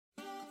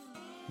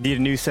Need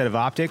a new set of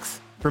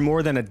optics? For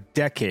more than a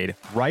decade,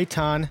 Right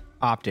On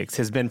Optics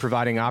has been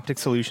providing optic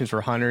solutions for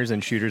hunters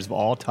and shooters of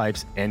all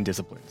types and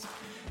disciplines.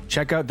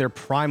 Check out their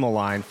Primal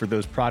line for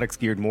those products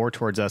geared more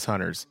towards us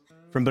hunters.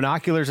 From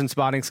binoculars and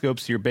spotting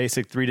scopes to your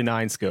basic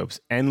 3-9 scopes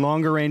and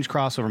longer range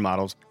crossover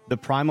models, the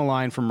Primal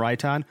line from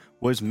Right On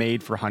was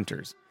made for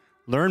hunters.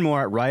 Learn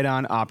more at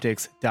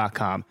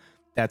rightonoptics.com.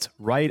 That's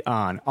Right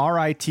On,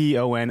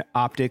 RITON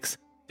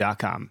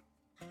optics.com.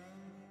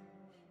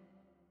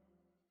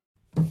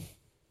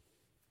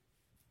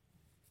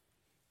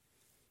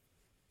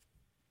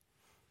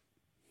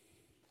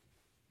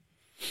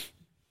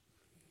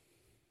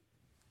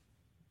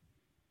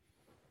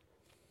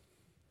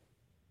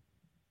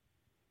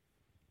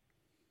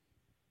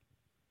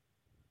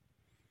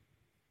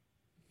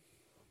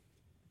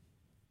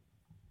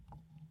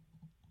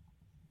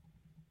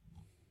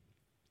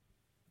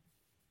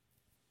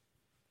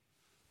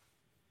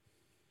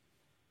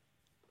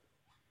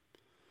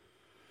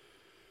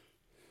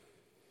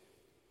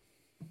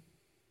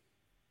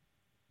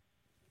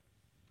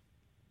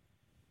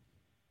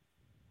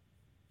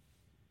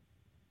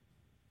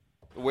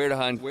 Where to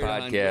Hunt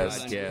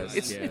podcast.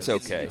 It's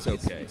okay.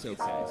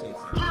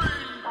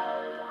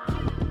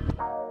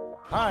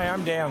 Hi,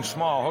 I'm Dan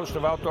Small, host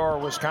of Outdoor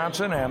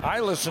Wisconsin, and I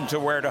listen to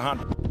Where to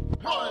Hunt.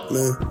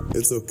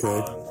 It's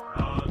okay.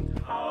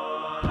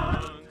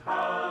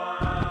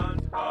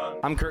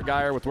 I'm Kurt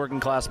Geyer with Working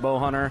Class Bow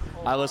Hunter.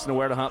 I listen to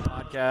Where to Hunt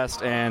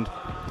podcast, and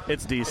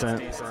it's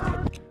decent.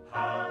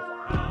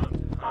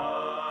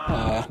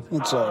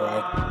 It's all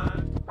right.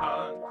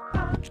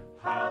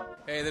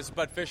 Hey, this is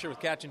Bud Fisher with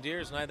Catching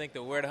Deers, and I think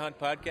the Where to Hunt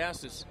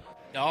podcast is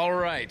all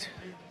right.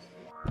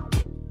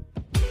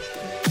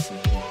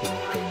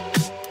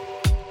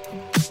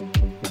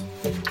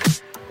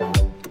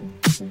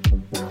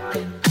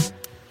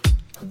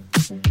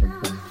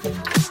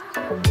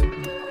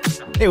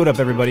 Hey, what up,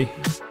 everybody?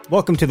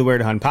 Welcome to the Where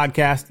to Hunt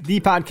podcast, the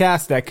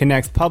podcast that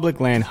connects public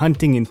land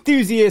hunting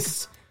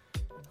enthusiasts.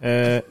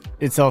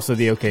 It's also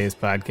the okayest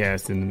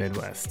podcast in the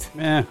Midwest.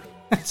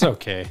 It's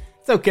okay.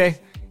 It's okay.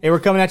 Hey, we're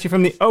coming at you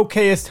from the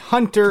Okayest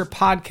Hunter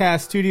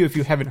podcast studio. If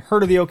you haven't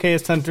heard of the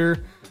Okayest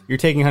Hunter, you're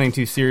taking hunting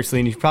too seriously,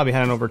 and you should probably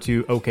head on over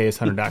to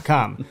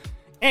okayesthunter.com.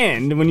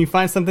 And when you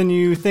find something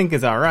you think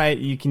is all right,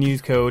 you can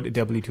use code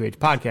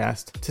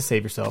W2HPodcast to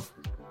save yourself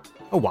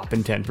a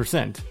whopping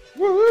 10%.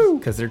 Woo!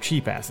 Because they're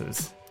cheap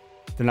asses.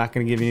 They're not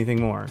going to give you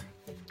anything more.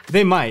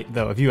 They might,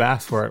 though. If you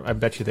ask for it, I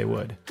bet you they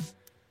would.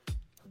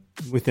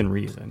 Within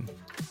reason.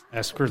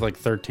 Ask for like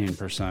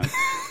 13%.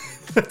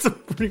 That's a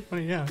pretty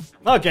funny, yeah.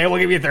 Okay, we'll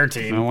give you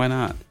 13. No, why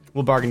not?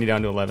 We'll bargain you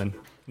down to 11.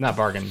 Not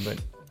bargain, but...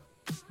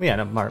 Well, yeah,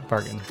 no,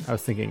 bargain. I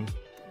was thinking...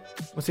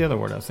 What's the other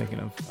word I was thinking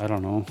of? I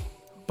don't know.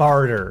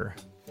 Barter.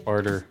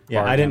 Barter. Yeah,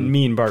 bargain. I didn't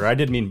mean barter. I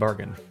did mean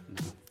bargain.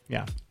 No.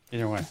 Yeah.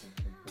 Either way.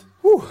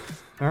 Whew.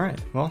 All right.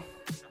 Well,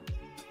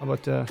 how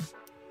about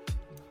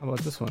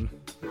this one?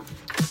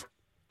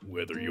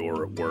 Whether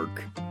you're at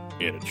work,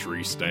 in a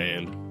tree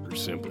stand, or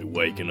simply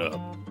waking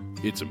up,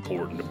 it's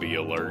important to be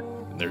alert.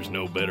 There's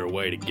no better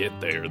way to get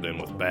there than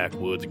with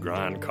Backwoods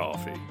Grind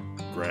Coffee.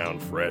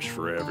 Ground fresh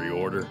for every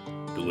order,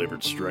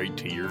 delivered straight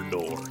to your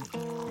door.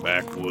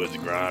 Backwoods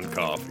Grind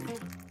Coffee.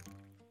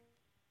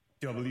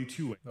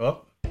 W2.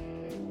 Up.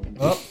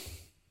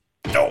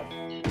 No.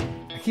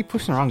 I keep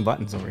pushing the wrong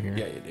buttons over here.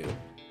 Yeah, you do.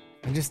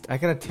 I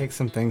gotta take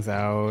some things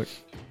out.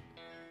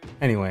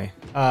 Anyway,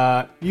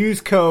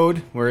 use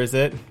code. Where is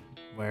it?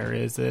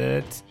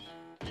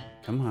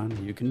 Come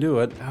on, you can do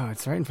it. Oh,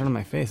 it's right in front of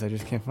my face. I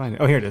just can't find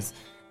it. Oh, here it is.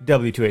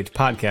 W2H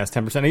podcast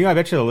 10%. I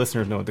bet you the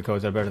listeners know what the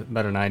codes are better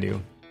than I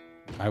do.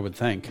 I would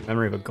think.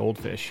 Memory of a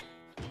goldfish.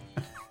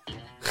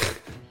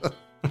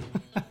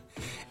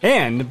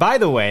 And by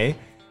the way,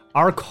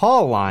 our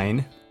call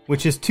line,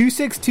 which is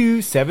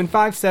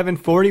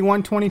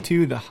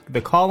 262-757-4122,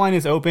 the call line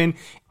is open,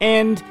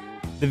 and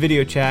the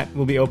video chat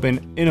will be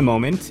open in a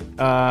moment.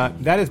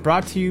 That is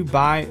brought to you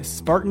by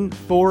Spartan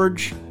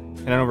Forge.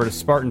 Head on over to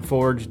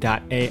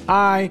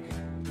spartanforge.ai.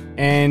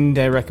 And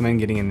I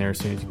recommend getting in there as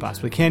soon as you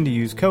possibly can to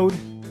use code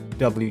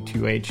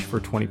W2H for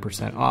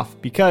 20% off.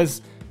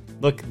 Because,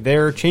 look,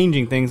 they're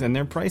changing things and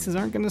their prices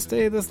aren't going to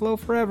stay this low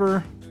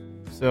forever.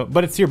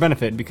 But it's to your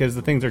benefit because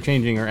the things they're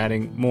changing are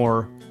adding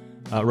more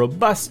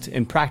robust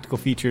and practical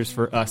features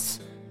for us,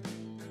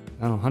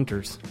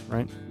 hunters,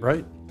 right?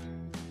 Right.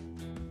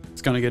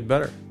 It's going to get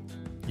better.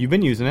 You've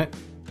been using it.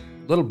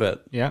 A little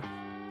bit. Yeah.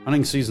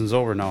 Hunting season's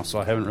over now, so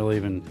I haven't really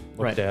even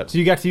looked at. So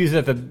you got to use it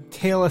at the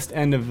tailest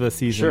end of the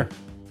season. Sure.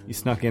 You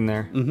snuck in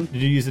there. Mm-hmm.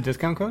 Did you use a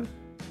discount code?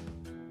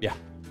 Yeah.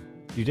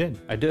 You did?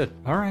 I did.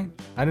 All right.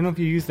 I don't know if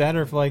you used that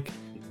or if,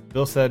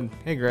 Bill said,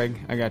 hey, Greg,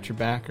 I got your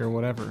back or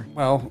whatever.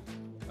 Well,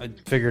 I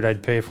figured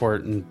I'd pay for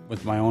it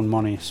with my own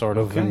money, sort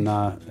of, okay.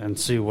 and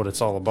see what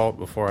it's all about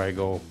before I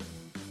go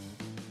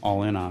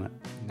all in on it.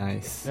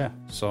 Nice. Yeah,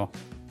 so all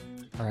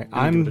right.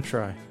 I'm going to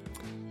try.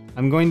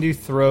 I'm going to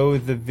throw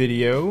the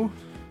video.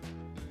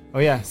 Oh,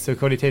 yeah. So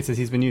Cody Tate says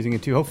he's been using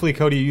it, too. Hopefully,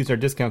 Cody used our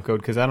discount code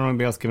because I don't know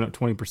anybody else giving up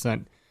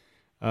 20%.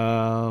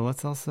 I'm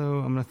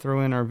going to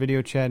throw in our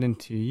video chat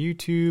into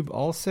YouTube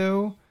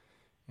also.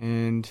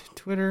 And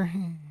Twitter.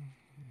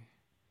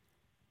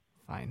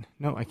 Fine.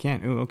 No, I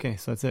can't. Ooh, okay.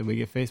 So that's it. We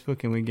get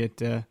Facebook and we get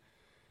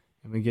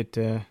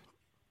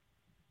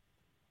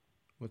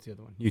what's the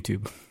other one?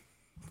 YouTube.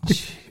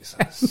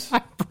 Jesus.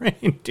 My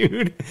brain,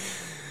 dude.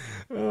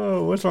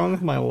 Oh, what's wrong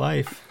with my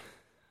life?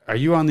 Are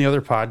you on the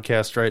other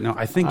podcast right now?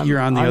 I think you're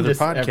on the other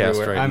podcast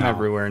everywhere. right now. I'm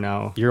everywhere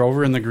now. You're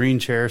over in the green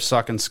chair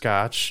sucking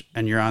scotch,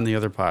 and you're on the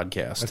other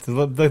podcast. That's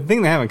the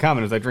thing they have in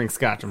common is I drink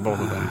scotch on both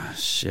of them.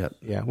 Shit.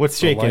 Yeah. What's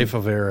The shaking? life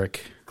of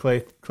Eric.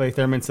 Clay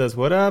Thurman says,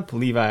 "What up,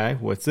 Levi?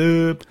 What's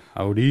up?"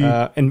 Howdy.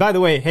 And by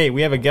the way, hey,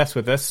 we have a guest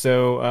with us,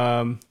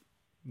 so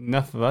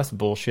enough of us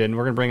bullshit. And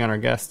we're gonna bring on our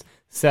guest,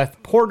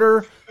 Seth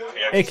Porter,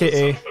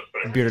 aka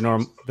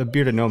the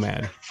Bearded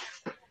Nomad.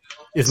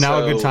 Is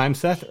now a good time,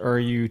 Seth, or are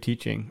you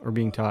teaching or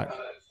being taught?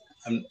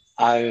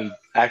 I'm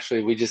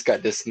actually, we just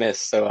got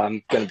dismissed, so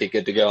I'm going to be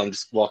good to go. I'm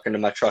just walking to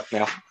my truck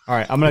now. All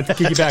right, I'm going to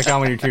kick you back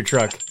on when you're to your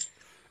truck.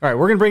 All right,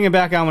 we're going to bring him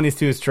back on when he's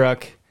to his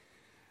truck.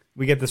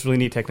 We get this really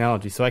neat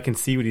technology, so I can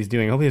see what he's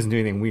doing. I hope he doesn't do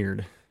anything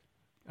weird.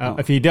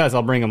 If he does,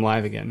 I'll bring him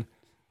live again.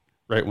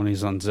 Right when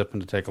he's unzipping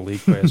to take a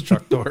leak by his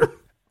truck door.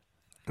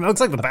 That looks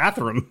like the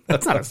bathroom.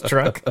 That's not his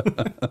truck.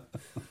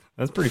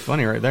 That's pretty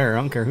funny right there. I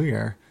don't care who you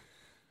are.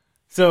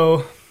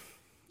 So...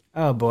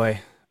 Oh boy,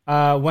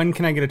 when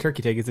can I get a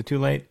turkey take? Is it too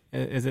late?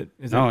 Is it?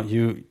 No,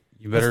 you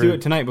better Let's do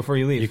it tonight before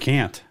you leave. You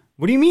can't.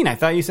 What do you mean? I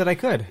thought you said I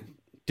could.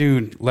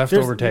 Dude,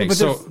 leftover take. But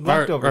So there's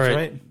leftovers,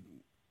 right?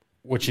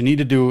 What you need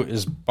to do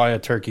is buy a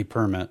turkey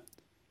permit,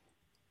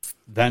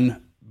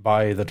 then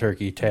buy the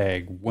turkey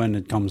tag when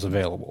it comes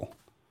available.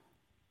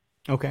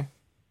 Okay.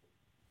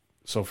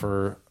 So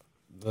for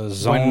the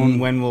zone,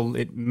 when will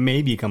it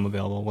maybe come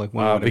available? Like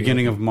when?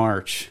 Beginning of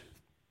March.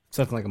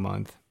 Something like a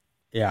month.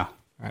 Yeah.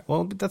 All right.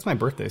 Well, that's my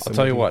birthday. So I'll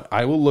tell you what.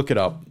 I will look it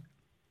up,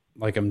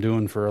 like I'm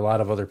doing for a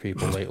lot of other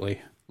people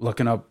lately,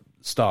 looking up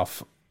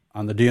stuff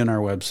on the DNR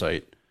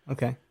website.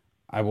 Okay.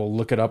 I will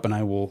look it up and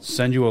I will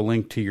send you a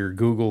link to your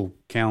Google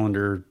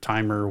Calendar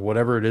timer,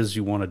 whatever it is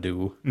you want to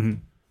do. Mm-hmm.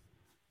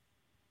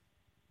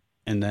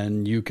 And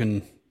then you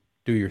can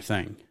do your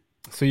thing.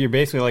 So you're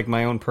basically like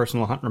my own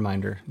personal hunt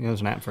reminder.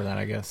 There's an app for that,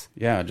 I guess.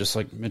 Yeah, just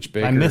like Mitch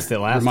Baker. I missed it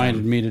last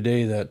reminded time. me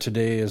today that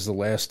today is the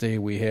last day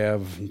we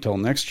have until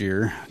next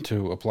year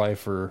to apply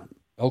for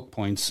elk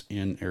points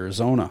in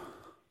Arizona.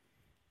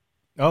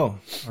 Oh,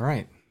 all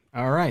right.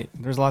 All right.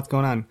 There's lots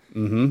going on.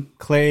 Mm-hmm.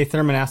 Clay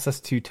Thurman asked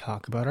us to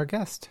talk about our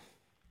guest.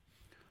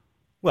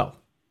 Well,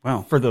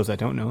 for those that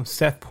don't know,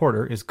 Seth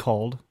Porter is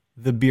called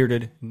the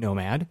Bearded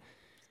Nomad.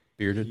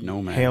 Bearded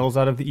Nomad. Hails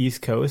out of the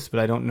East Coast,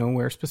 but I don't know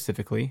where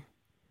specifically.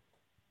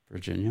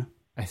 Virginia?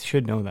 I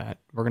should know that.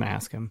 We're going to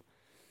ask him.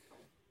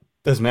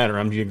 Doesn't matter.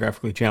 I'm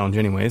geographically challenged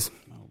anyways.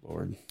 Oh,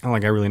 Lord. I don't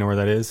like I really know where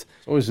that is.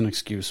 It's always an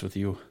excuse with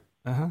you.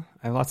 Uh-huh.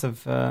 I have lots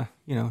of,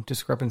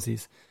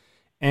 discrepancies.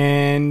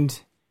 And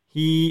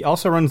he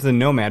also runs the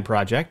Nomad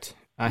Project.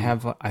 I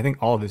have, I think,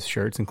 all of his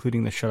shirts,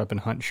 including the Shut Up and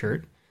Hunt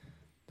shirt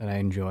that I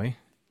enjoy.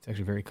 It's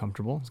actually very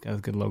comfortable. It's got a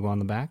good logo on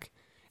the back.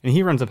 And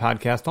he runs a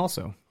podcast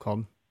also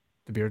called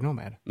The Bearded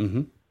Nomad.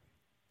 Mm-hmm.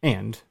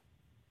 And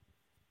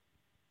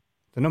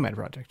the Nomad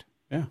Project.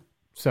 Yeah.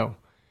 So,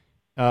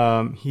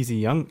 he's a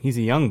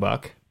young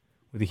buck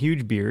with a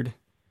huge beard.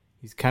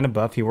 He's kind of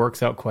buff. He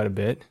works out quite a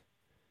bit.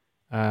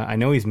 I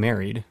know he's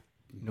married.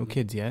 No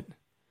kids yet.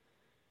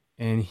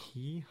 And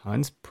he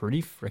hunts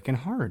pretty freaking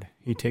hard.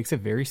 He takes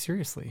it very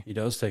seriously. He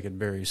does take it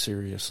very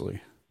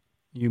seriously.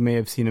 You may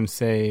have seen him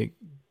say,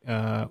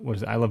 what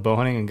is it? I love bow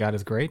hunting and God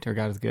is great, or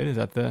God is good. Is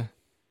that the...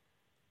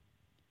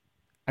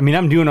 I mean,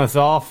 I'm doing us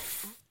all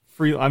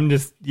free. I'm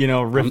just,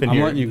 riffing I'm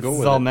here. letting you go this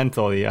with is all it.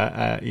 mentally.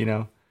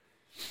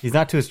 He's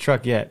not to his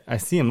truck yet. I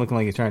see him looking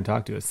like he's trying to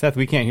talk to us. Seth,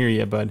 we can't hear you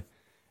yet, bud.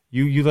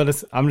 You let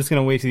us. I'm just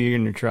gonna wait till you're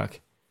in your truck.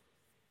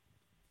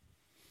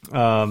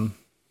 So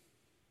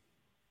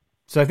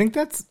I think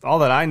that's all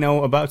that I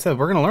know about Seth.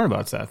 We're gonna learn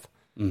about Seth.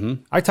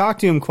 Mm-hmm. I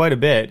talked to him quite a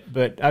bit,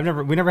 but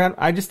we never had.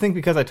 I just think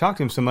because I talked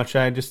to him so much,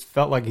 I just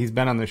felt like he's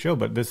been on the show.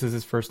 But this is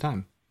his first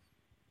time.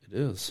 It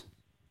is.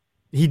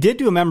 He did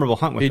do a memorable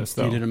hunt with us,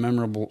 though. He did a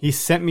memorable... He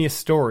sent me a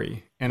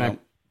story, and Yep.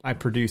 I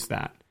produced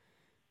that.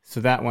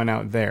 So that went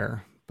out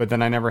there. But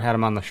then I never had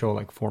him on the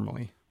show,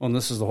 formally. Well, and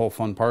this is the whole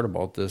fun part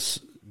about this,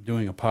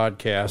 doing a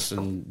podcast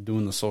and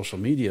doing the social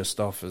media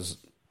stuff, is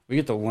we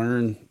get to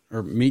learn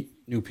or meet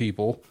new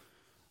people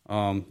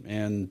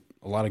and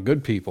a lot of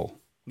good people.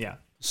 Yeah.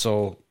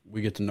 So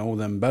we get to know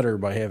them better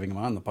by having them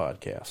on the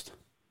podcast.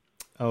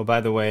 Oh, by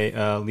the way,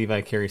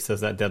 Levi Carey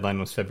says that deadline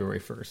was February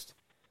 1st.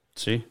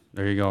 See,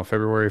 there you go.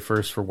 February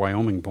 1st for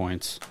Wyoming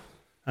points.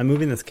 I'm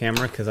moving this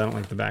camera because I don't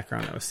like the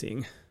background I was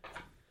seeing.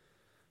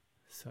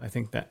 So I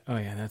think that, oh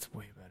yeah, that's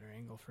way better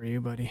angle for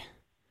you, buddy.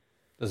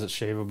 Does it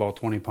shave about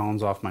 20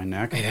 pounds off my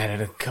neck? I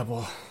added a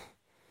couple.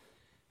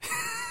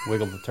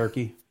 Wiggle the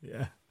turkey.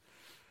 Yeah.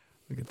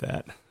 Look at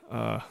that.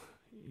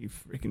 You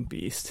freaking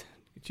beast.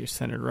 Get you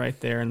centered right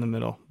there in the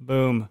middle.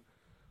 Boom.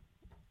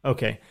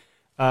 Okay.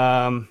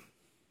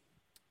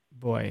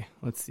 Boy,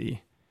 let's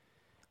see.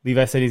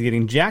 Levi said he's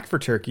getting jacked for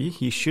turkey.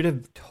 He should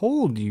have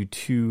told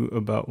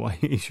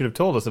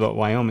us about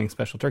Wyoming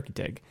special turkey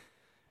tag.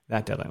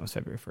 That deadline was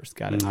February 1st.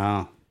 Got it.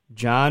 Wow.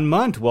 John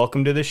Munt,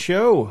 welcome to the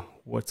show.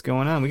 What's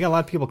going on? We got a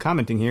lot of people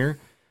commenting here.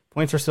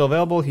 Points are still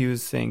available. He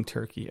was saying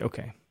turkey.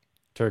 Okay.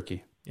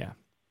 Turkey. Yeah.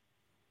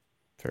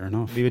 Fair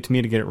enough. Leave it to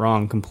me to get it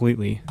wrong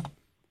completely.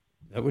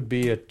 That would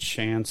be a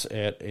chance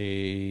at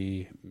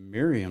a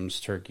Miriam's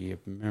turkey,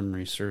 if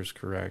memory serves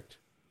correct.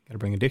 Got to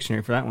bring a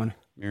dictionary for that one.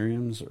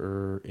 Miriam's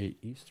or a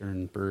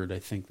eastern bird. I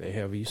think they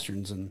have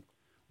easterns in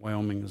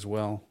Wyoming as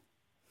well.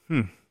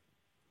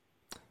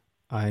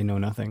 I know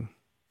nothing.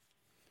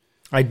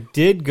 I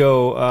did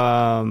go,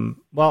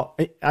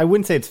 I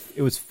wouldn't say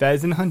it was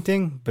pheasant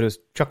hunting, but it was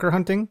chucker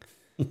hunting.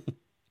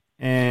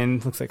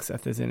 And looks like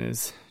Seth is in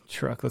his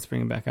truck. Let's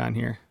bring him back on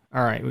here.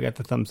 All right, we got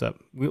the thumbs up.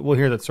 We'll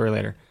hear that story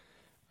later.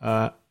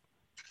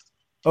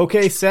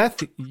 Okay,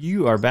 Seth,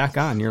 you are back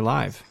on. You're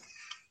live.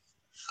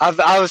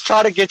 I was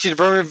trying to get you to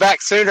bring me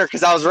back sooner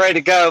because I was ready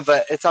to go,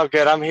 but it's all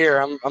good. I'm here.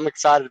 I'm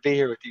excited to be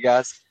here with you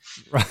guys.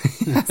 Right.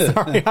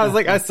 Sorry, I was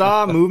like, I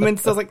saw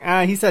movements. I was like,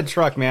 he said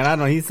truck, man. I don't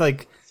know. He's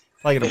like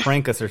going to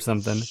prank us or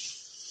something.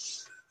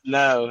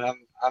 No,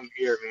 I'm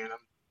here, man.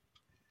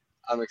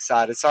 I'm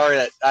excited. Sorry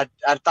that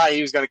I thought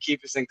he was going to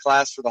keep us in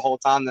class for the whole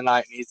time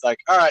tonight, and he's like,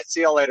 all right,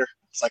 see y'all later.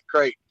 It's like,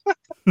 great.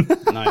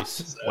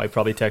 Nice. Wife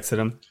probably texted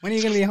him, when are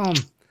you going to be home?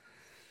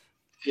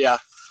 Yeah.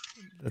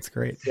 That's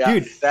great. Yeah,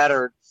 dude. that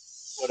or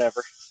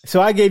whatever.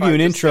 So I gave you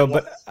an intro,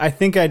 but I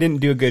think I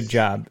didn't do a good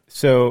job.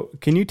 So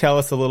can you tell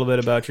us a little bit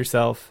about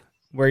yourself,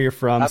 where you're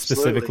from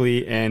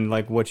specifically, and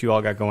like what you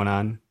all got going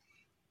on?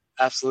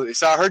 Absolutely.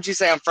 So I heard you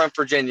say I'm from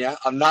Virginia.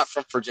 I'm not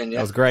from Virginia.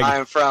 That was Greg. I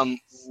am from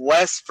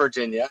West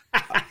Virginia.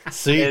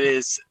 See? It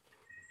is,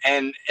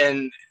 and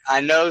I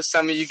know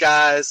some of you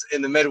guys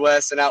in the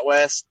Midwest and out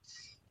West,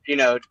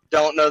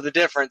 don't know the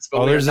difference,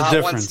 but we're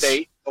not one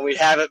state, and we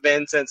haven't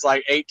been since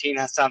like 18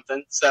 or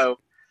something. So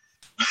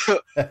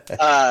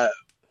I'm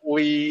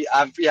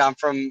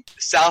from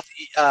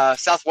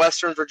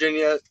southwestern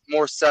Virginia,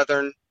 more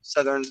southern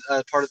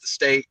part of the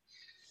state.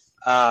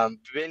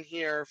 Been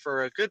here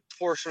for a good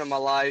portion of my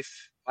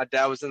life. My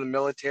dad was in the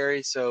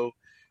military, so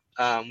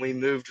we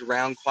moved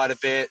around quite a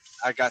bit.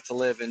 I got to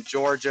live in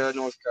Georgia,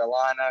 North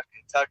Carolina,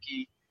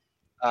 Kentucky,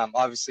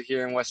 obviously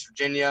here in West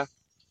Virginia.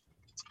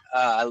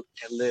 I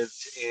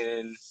lived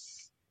in,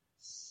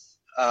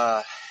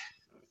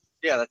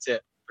 that's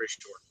it, pretty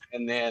short.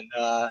 And then,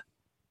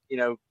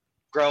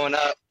 growing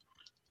up,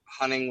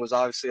 hunting was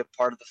obviously a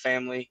part of the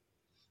family.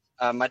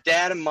 My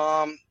dad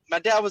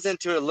was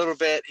into it a little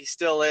bit. He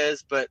still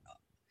is, but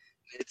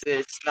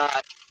it's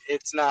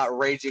not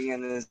raging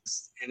in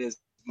his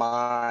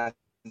mind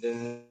and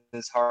in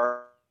his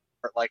heart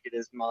like it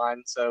is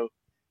mine. So,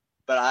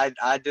 but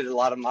I did a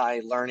lot of my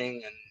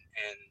learning and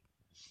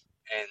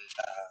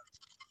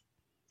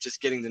just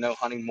getting to know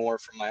hunting more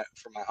from my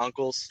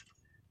uncles.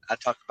 I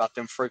talk about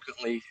them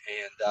frequently,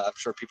 and I'm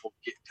sure people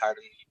get tired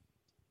of me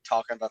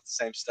talking about the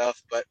same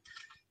stuff, but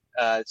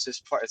it's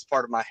just part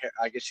of my,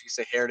 I guess you could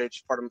say,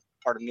 heritage, part of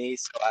me.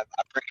 So I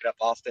bring it up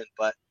often.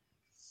 But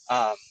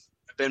I've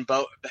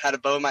had a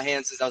bow in my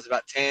hand since I was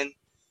about 10.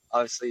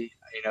 Obviously,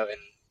 and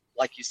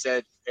like you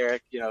said,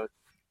 Eric, I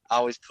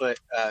always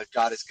put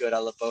God is good. I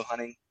love bow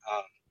hunting.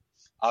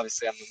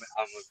 Obviously, I'm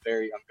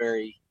very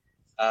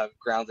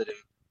grounded in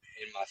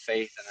my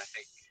faith, and I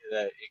think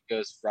that it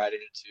goes right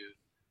into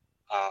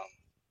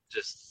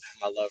just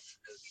my love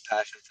and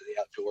passion for the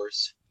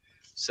outdoors.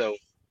 So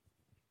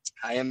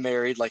I am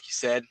married, like you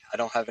said. I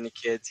don't have any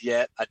kids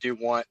yet. I do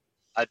want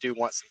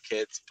some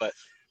kids, but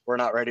we're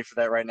not ready for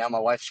that right now. My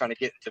wife's trying to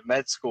get into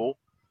med school.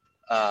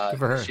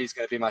 She's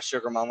going to be my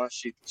sugar mama.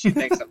 She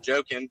thinks I'm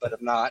joking, but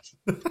I'm not.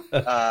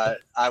 I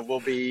will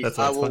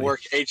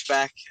work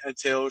HVAC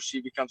until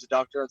she becomes a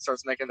doctor and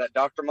starts making that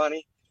doctor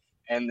money.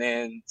 And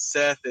then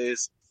Seth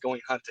is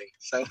going hunting.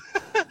 So,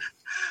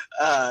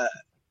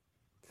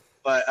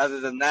 but other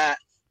than that,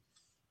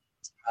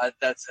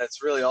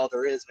 that's really all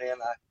there is, man.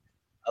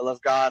 I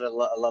love God. I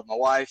love my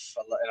wife,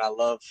 and I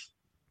love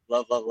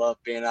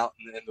being out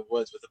in the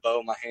woods with a bow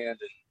in my hand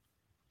and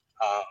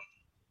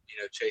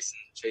chasing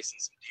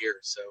some deer.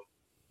 So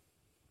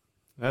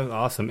that's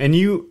awesome. And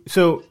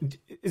so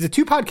is it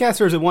two podcasts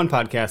or is it one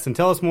podcast? And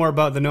tell us more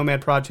about the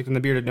Nomad Project and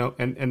the Bearded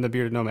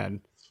Nomad,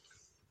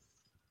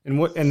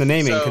 and the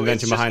naming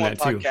convention behind that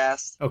too.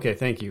 Podcast. Okay,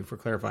 thank you for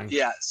clarifying.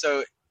 Yeah,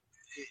 so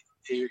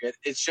you're good.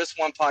 It's just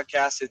one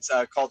podcast. It's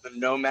called the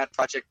Nomad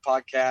Project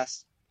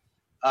Podcast.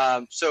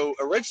 So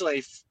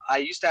originally,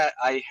 I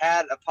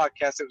had a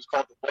podcast that was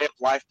called the Way of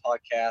Life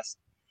Podcast,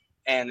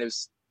 and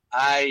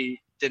I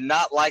did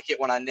not like it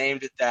when I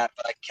named it that,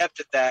 but I kept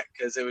it that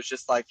because it was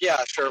just like,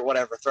 yeah, sure,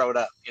 whatever, throw it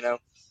up,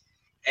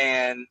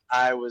 And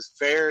I was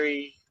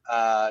very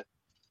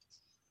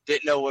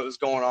didn't know what was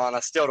going on. I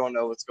still don't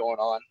know what's going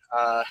on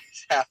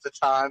half the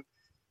time,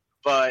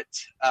 but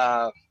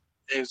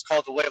it was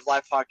called the Way of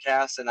Life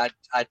Podcast, and I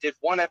did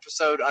one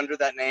episode under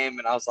that name,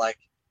 and I was like,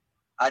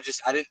 I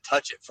didn't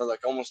touch it for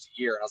like almost a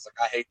year, and I was like,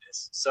 I hate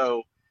this.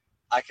 So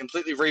I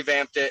completely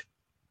revamped it,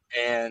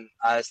 and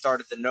I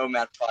started the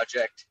Nomad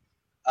Project.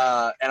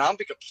 And I'll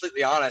be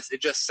completely honest, it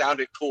just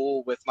sounded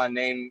cool with my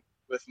name,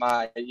 with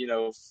my,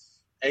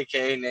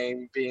 AKA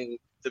name being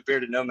the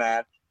Bearded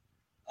Nomad.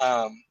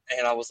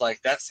 And I was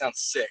like, that sounds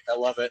sick. I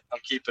love it. I'm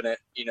keeping it,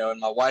 and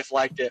my wife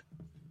liked it.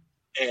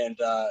 And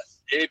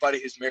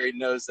anybody who's married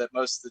knows that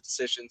most of the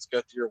decisions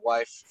go through your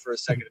wife for a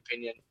second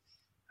opinion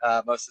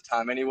most of the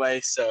time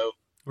anyway. So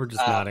we're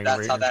just nodding.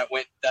 That's how that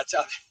went. That's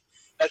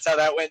how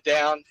that went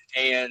down.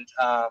 And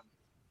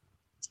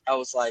I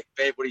was like,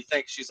 babe, what do you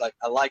think? She's like,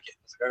 I like it.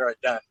 I was like, all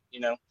right,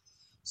 done,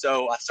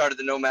 So I started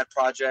the Nomad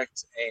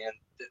Project, and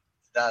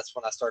that's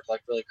when I started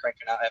like really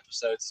cranking out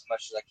episodes as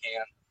much as I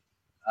can,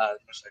 as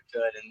much as I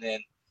could. And then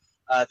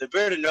the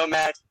Bearded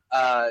Nomad.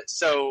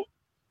 So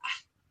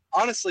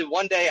honestly,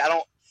 one day I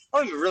don't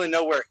even really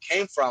know where it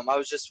came from.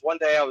 One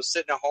day I was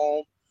sitting at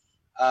home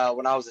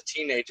when I was a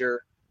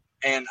teenager,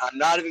 and I'm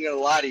not even going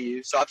to lie to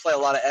you. So I play a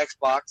lot of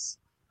Xbox.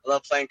 I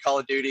love playing Call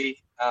of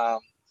Duty. I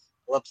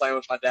love playing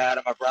with my dad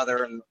and my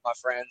brother and my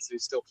friends who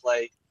still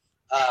play.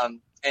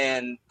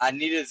 And I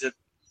needed to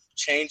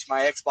change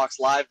my Xbox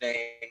Live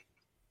name.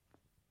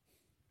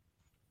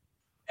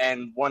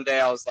 And one day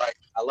I was like,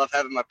 I love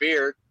having my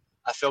beard.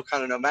 I feel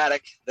kind of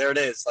nomadic. There it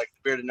is, like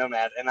the Bearded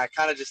Nomad. And I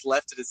kind of just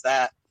left it as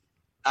that.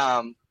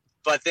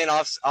 But then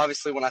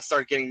obviously when I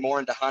started getting more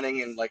into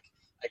hunting and like,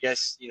 I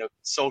guess,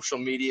 social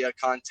media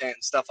content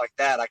and stuff like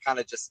that, I kind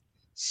of just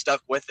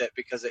stuck with it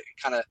because it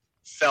kind of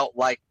felt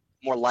like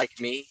more like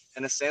me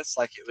in a sense.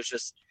 Like it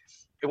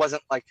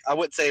wasn't like, I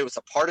wouldn't say it was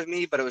a part of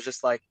me, but it was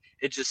just like,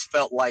 it just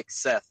felt like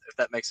Seth, if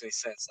that makes any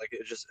sense. Like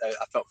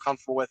I felt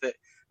comfortable with it.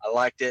 I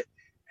liked it.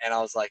 And I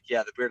was like,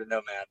 yeah, the Bearded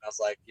Nomad. And I was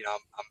like,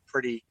 I'm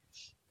pretty,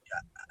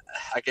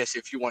 I guess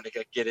if you want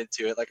to get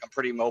into it, like I'm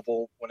pretty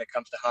mobile when it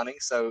comes to hunting.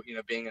 So,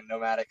 being a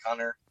nomadic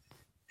hunter,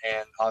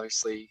 and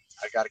obviously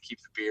I got to keep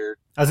the beard.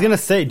 I was going to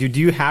say, do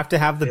you have to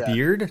have the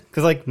beard?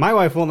 Because like my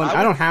wife won't let me,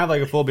 I don't have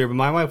like a full beard, but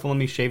my wife will let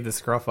me shave the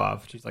scruff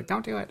off. She's like,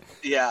 don't do it.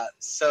 Yeah.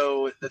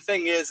 So the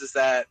thing is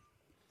that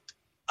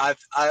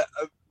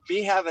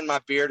me having my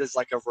beard is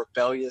like a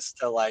rebellious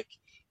to like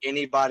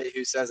anybody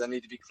who says I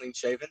need to be clean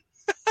shaven.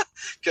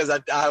 Because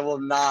I will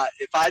not,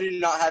 if I do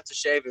not have to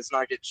shave, it's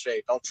not getting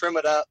shaved. I'll trim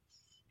it up,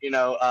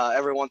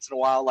 every once in a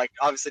while. Like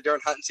obviously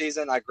during hunting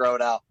season, I grow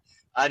it out.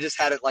 I just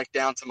had it like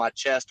down to my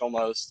chest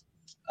almost,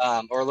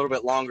 or a little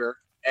bit longer.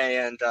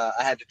 And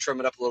I had to trim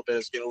it up a little bit. It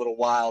was getting a little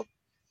wild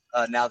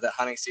now that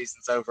hunting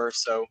season's over.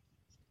 So,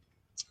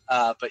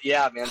 but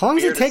yeah, man. How long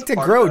does it take to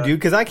grow, dude?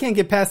 Because I can't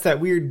get past that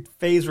weird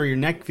phase where your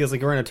neck feels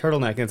like you're wearing a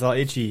turtleneck and it's all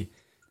itchy.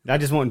 I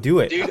just won't do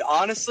it. Dude,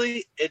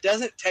 honestly, it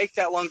doesn't take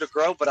that long to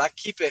grow, but I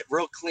keep it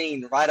real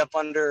clean right up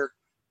under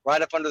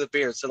the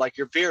beard. So like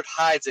your beard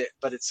hides it,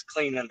 but it's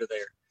clean under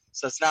there.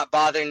 So it's not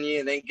bothering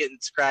you and ain't getting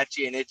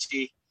scratchy and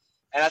itchy.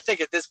 And I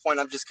think at this point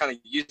I'm just kind of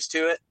used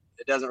to it.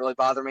 It doesn't really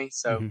bother me.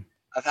 So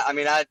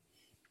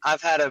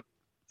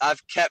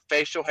I've kept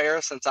facial hair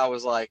since I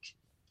was like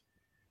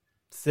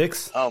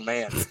 6. Oh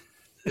man.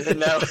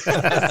 No.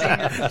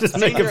 Just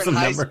make up some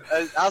number.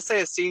 I'll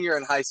say a senior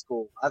in high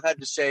school. I've had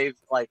to shave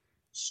like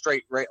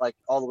straight, right, like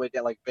all the way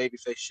down, like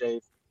babyface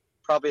shave,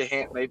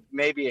 probably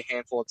maybe a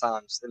handful of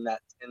times in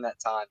that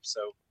time. So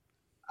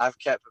I've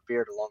kept a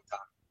beard a long time.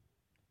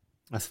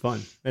 That's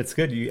fun. It's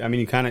good. You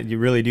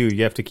really do.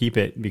 You have to keep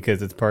it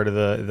because it's part of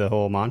the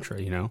whole mantra.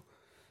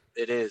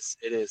 It is.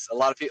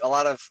 A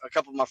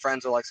couple of my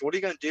friends are like, so what are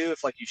you gonna do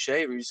if like you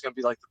shave? Are you just gonna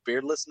be like the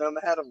beardless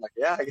nomad? I'm like,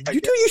 yeah.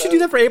 You should do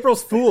that for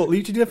April's Fool.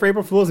 You should do that for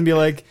April Fools and be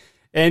like,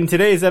 and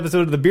today's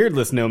episode of the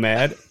Beardless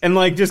Nomad, and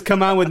like just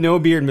come on with no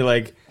beard and be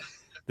like,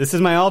 this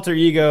is my alter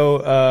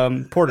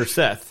ego, Porter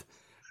Seth,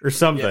 or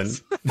something.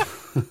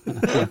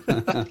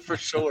 Yes. For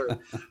sure.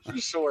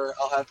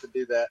 I'll have to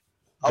do that.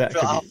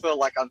 I'll feel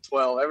like I'm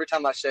 12 every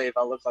time I shave.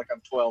 I look like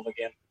I'm 12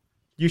 again.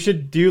 You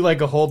should do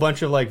like a whole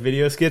bunch of like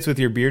video skits with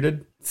your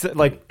bearded,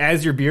 like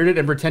as you're bearded,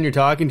 and pretend you're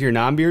talking to your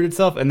non-bearded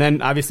self, and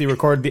then obviously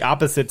record the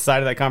opposite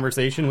side of that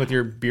conversation with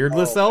your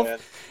beardless self, man.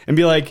 And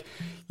be like,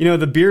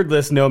 the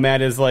beardless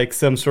nomad is like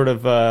some sort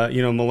of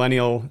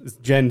millennial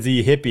Gen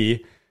Z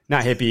hippie,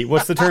 not hippie.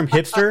 What's the term?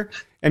 Hipster,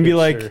 and be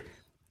like,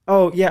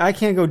 oh yeah, I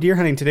can't go deer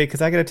hunting today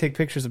because I got to take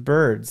pictures of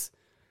birds,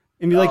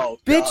 and be like,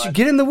 bitch, God.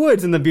 Get in the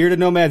woods, and the bearded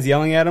nomad's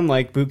yelling at him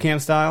like boot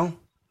camp style.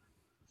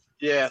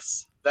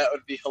 Yes. That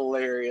would be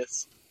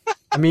hilarious.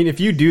 I mean,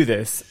 if you do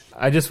this,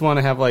 I just want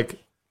to have like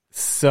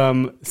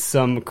some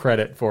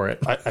credit for it.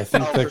 I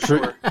think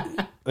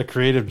the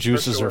creative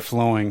juices are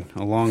flowing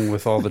along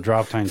with all the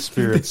drop time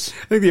spirits.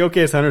 I think the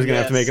OKS Hunter is going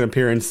to have to make an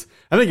appearance.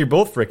 I think you're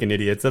both freaking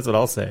idiots. That's what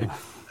I'll say.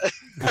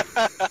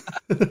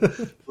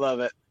 Love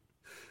it.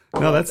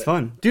 No, that's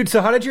fun. Dude,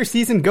 so how did your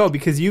season go?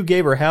 Because you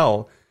gave her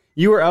hell.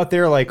 You were out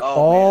there like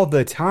all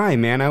the time,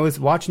 man. I was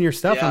watching your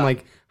stuff. Yeah. I'm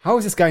like, how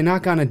is this guy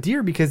not gone a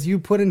deer? Because you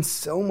put in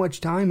so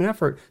much time and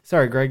effort.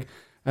 Sorry, Greg.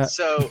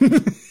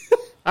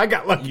 I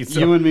got lucky.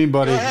 So. You and me,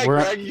 buddy. Ahead,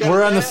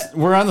 we're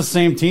on the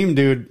same team,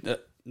 dude.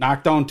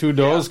 Knocked down 2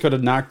 does. Could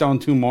have knocked down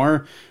 2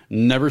 more.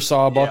 Never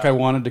saw a buck I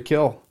wanted to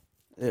kill.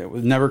 It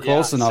was never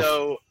close enough.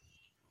 So,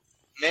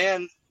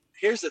 man,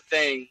 here's the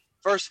thing.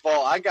 First of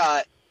all, I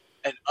got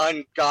an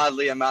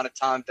ungodly amount of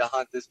time to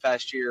hunt this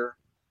past year.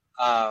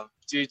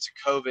 Due to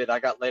COVID, I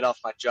got laid off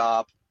my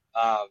job.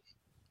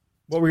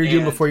 What were you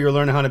doing before you were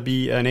learning how to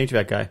be an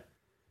HVAC guy?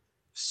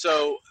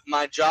 So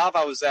my job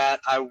I was at,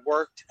 I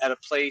worked at a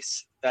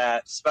place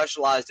that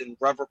specialized in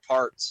rubber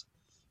parts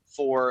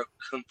for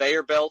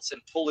conveyor belts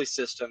and pulley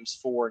systems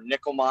for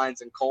nickel mines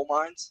and coal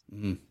mines.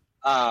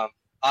 Mm-hmm.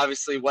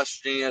 Obviously,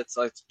 West Virginia,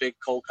 it's big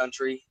coal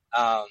country.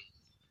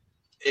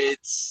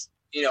 It's,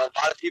 a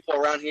lot of people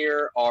around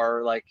here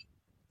are like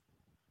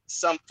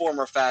some form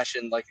or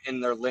fashion, like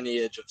in their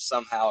lineage of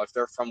somehow, if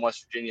they're from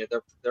West Virginia,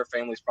 their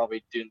family's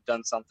probably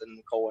done something in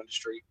the coal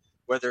industry,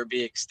 whether it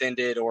be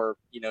extended or,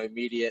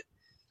 immediate.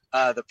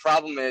 The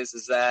problem is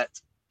that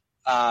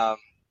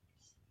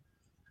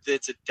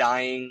it's a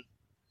dying,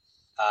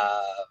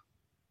 I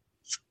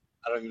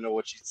don't even know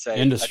what you'd say.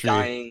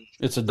 Industry.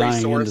 It's a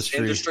dying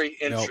industry.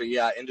 Industry.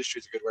 Yeah, industry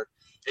is a good word.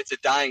 It's a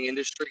dying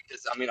industry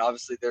because,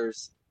 obviously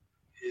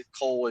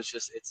coal is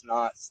just, it's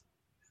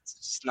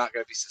just not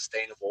going to be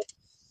sustainable.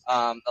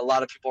 A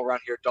lot of people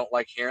around here don't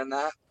like hearing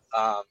that.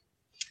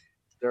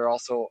 There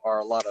also are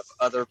a lot of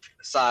other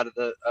side of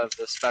the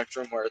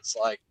spectrum where it's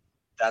like,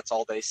 that's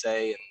all they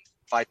say and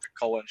fight the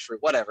coal industry,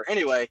 whatever.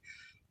 Anyway,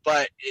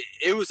 but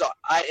it was,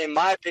 in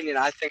my opinion,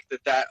 I think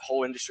that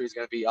whole industry is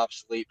going to be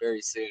obsolete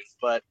very soon.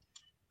 But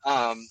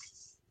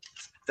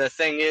the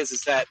thing is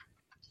that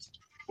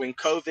when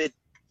COVID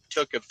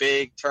took a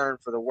big turn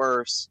for the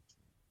worse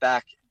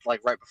back like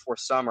right before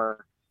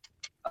summer,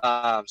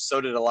 so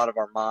did a lot of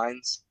our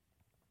mines.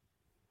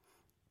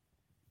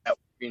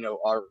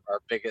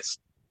 Our biggest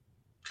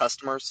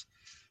customers.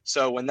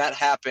 So when that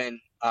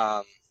happened,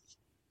 they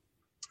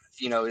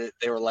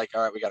were like,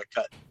 all right, we got to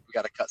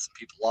cut some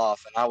people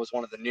off. And I was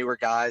one of the newer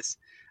guys.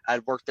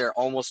 I'd worked there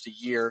almost a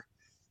year.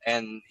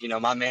 And,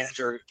 my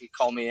manager, he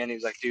called me in. He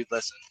was like, dude,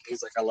 listen,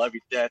 he's like, I love you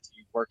to death.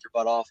 You work your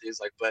butt off.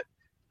 He's like, but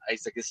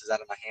he's like, this is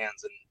out of my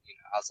hands. And,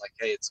 I was like,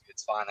 hey, it's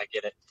fine. I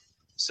get it.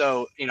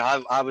 So,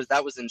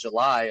 that was in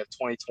July of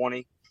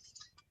 2020.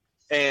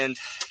 And,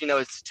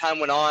 as time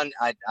went on,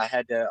 I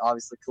had to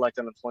obviously collect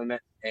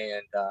unemployment.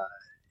 And,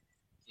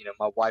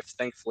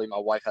 thankfully, my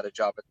wife had a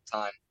job at the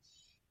time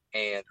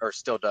or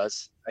still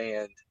does.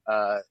 And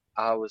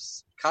I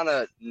was kind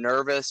of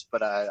nervous,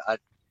 but I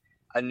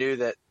knew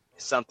that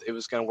it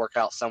was going to work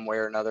out some way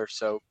or another.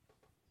 So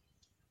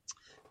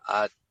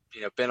I,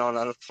 been on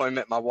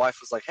unemployment. My wife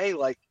was like, hey,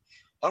 like,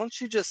 why don't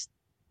you just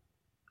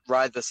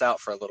ride this out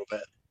for a little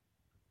bit?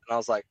 And I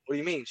was like, what do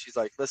you mean? She's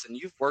like, listen,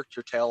 you've worked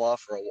your tail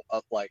off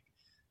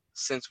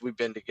since we've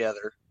been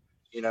together.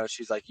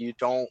 She's like, you're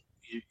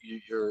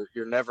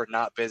never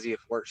not busy at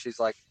work. She's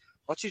like,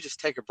 why don't you just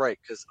take a break?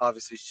 Because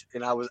obviously,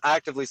 and I was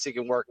actively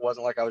seeking work. It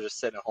wasn't like I was just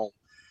sitting at home.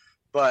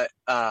 But,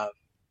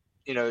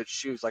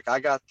 she was like, I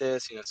got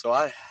this. So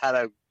I had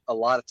a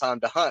lot of time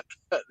to hunt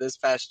this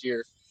past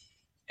year.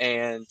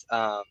 And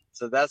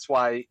so that's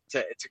why,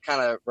 to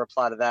kind of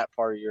reply to that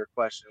part of your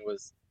question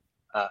was,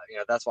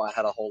 that's why I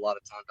had a whole lot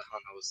of time to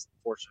hunt. I was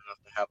fortunate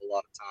enough to have a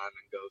lot of time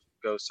and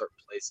go certain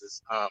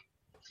places.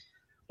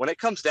 When it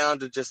comes down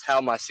to just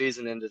how my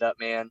season ended up,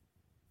 man,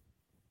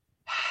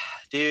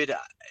 dude,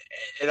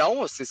 it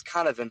almost is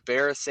kind of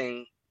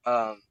embarrassing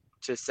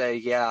to say,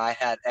 yeah, I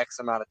had X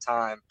amount of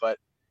time, but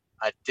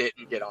I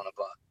didn't get on a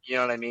buck. You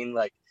know what I mean?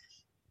 Like,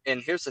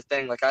 and here's the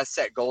thing, like I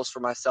set goals for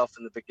myself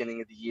in the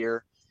beginning of the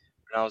year,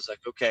 and I was like,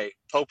 okay,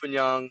 Pope and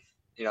Young,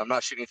 I'm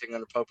not shooting anything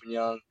under Pope and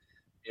Young,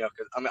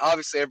 because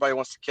obviously everybody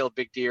wants to kill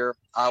big deer.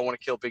 I want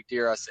to kill big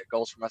deer. I set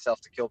goals for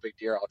myself to kill big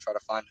deer. I'll try to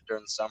find it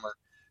during the summer,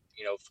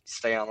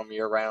 stay on them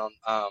year round.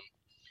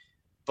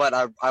 But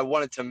I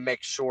wanted to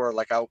make sure,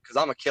 because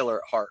I'm a killer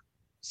at heart.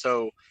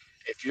 So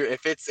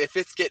if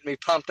it's getting me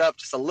pumped up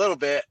just a little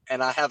bit,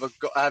 and I have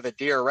a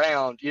deer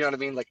around, you know what I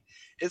mean? Like,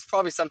 it's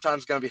probably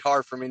sometimes going to be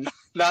hard for me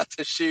not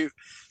to shoot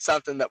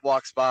something that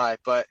walks by.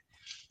 But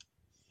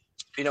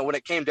when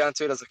it came down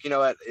to it, I was like,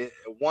 at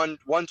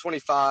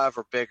 125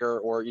 or bigger,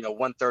 or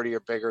 130 or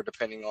bigger,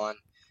 depending on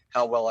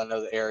how well I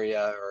know the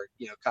area, or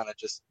kind of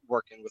just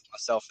working with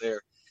myself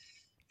there.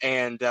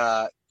 And,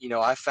 I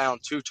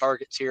found 2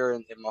 targets here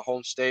in my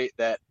home state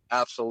that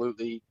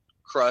absolutely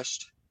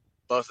crushed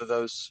both of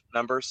those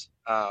numbers.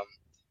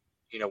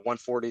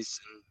 140s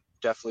and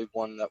definitely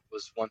one that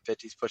was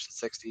 150s pushing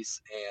 60s.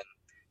 And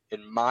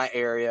in my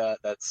area,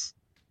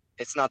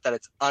 it's not that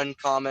it's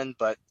uncommon,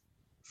 but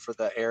for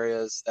the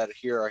areas that are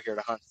here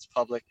to hunt, it's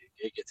public,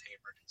 it gets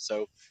hammered.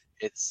 So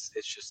it's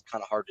just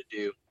kind of hard to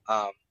do.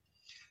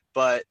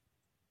 But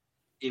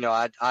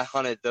I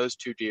hunted those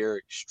 2 deer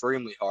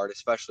extremely hard,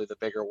 especially the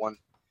bigger one.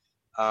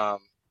 And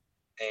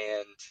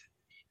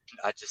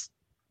I just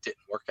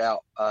didn't work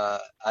out. I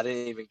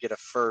didn't even get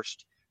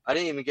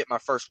my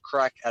first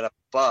crack at a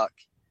buck,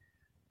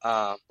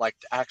 to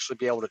actually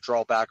be able to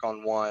draw back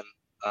on one,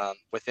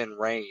 within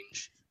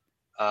range,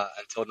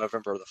 until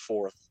November the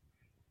 4th.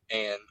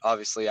 And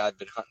obviously I'd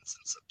been hunting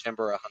since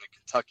September. I hunted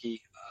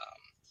Kentucky.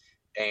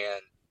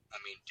 And I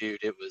mean,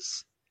 dude, it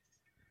was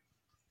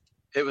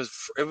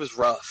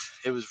rough.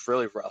 It was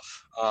really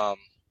rough.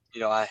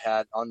 I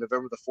had on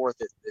November the 4th,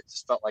 it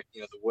just felt like,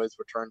 the woods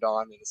were turned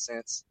on in a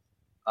sense.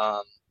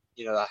 I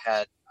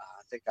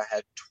think I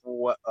had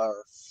 12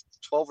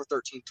 or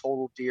 13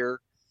 total deer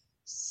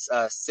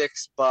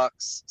 6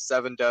 bucks,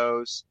 7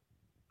 does,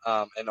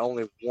 and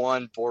only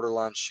one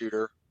borderline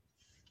shooter.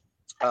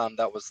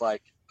 That was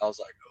like, I was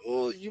like,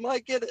 oh, you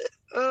might get it.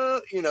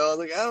 You know,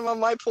 like, I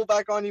might pull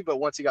back on you. But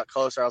once he got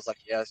closer, I was like,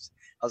 yes.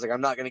 I was like,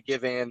 I'm not going to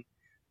give in,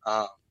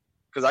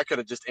 because I could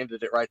have just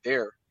ended it right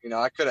there. You know,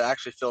 I could have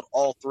actually filled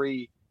all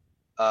 3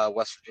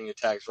 West Virginia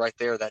tags right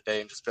there that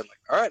day and just been like,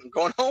 all right, I'm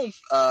going home.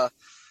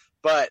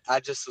 But I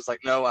just was like,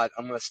 no, I'm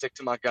going to stick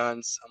to my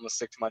guns. I'm going to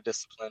stick to my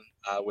discipline,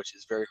 which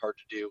is very hard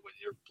to do when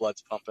your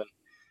blood's pumping.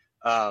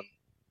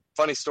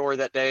 Funny story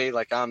that day,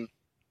 like, I'm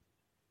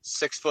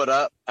 6 foot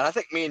up, and I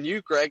think me and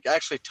you, Greg,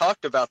 actually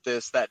talked about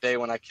this that day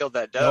when I killed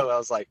that doe.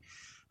 Yep.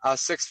 I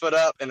was 6 foot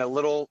up in a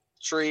little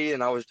tree,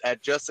 and I had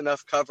just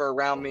enough cover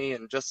around me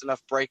and just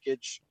enough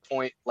breakage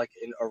point, like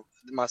in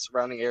my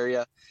surrounding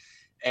area.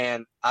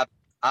 And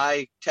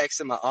I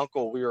texted my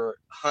uncle. We were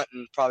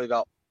hunting probably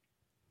about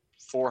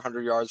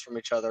 400 yards from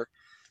each other,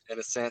 in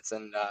a sense.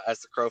 And as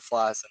the crow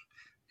flies,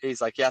 and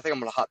he's like, "Yeah, I think I'm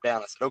gonna hop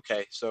down." I said,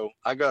 "Okay." So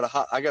I go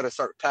to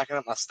start packing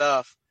up my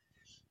stuff,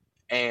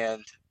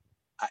 and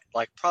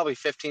like probably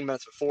 15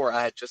 minutes before,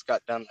 I had just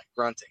got done like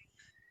grunting,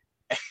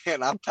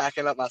 and I'm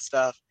packing up my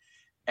stuff,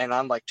 and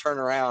I'm like turn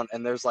around,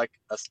 and there's like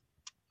a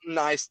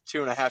nice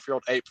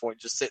 2.5-year-old 8-point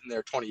just sitting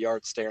there 20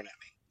 yards staring at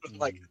me. I'm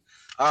like,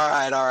 all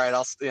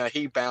right,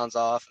 he bounds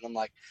off, and I'm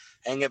like,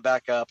 hang it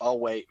back up, I'll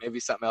wait, maybe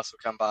something else will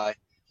come by.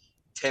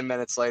 10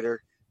 minutes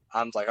later,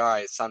 I'm like, all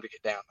right, it's time to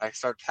get down. I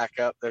start to pack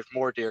up. There's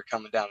more deer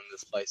coming down in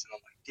this place, and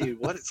I'm like, dude,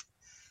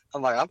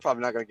 I'm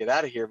probably not gonna get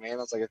out of here, man. I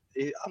was like,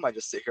 I might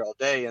just sit here all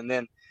day. And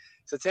then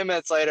so 10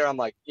 minutes later, I'm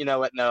like, you know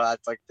what? No,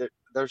 it's like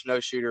there's no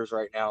shooters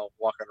right now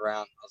walking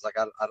around. I was like,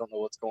 I don't know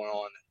what's going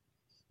on.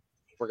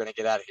 We're gonna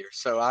get out of here.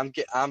 So I'm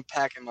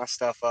packing my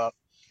stuff up.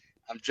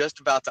 I'm just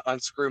about to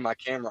unscrew my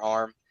camera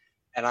arm,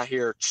 and I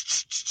hear,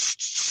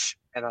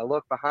 and I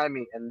look behind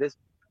me, and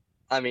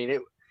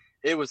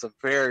it was a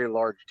very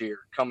large deer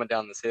coming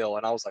down this hill,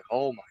 and I was like,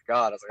 oh my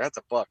God. I was like, that's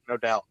a buck, no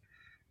doubt.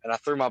 And I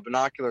threw my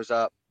binoculars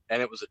up,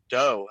 and it was a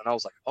doe, and I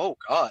was like, oh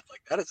God,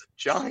 like that is a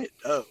giant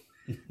doe.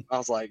 I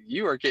was like,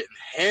 you are getting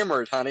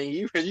hammered, honey.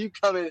 You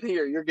come in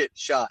here, you're getting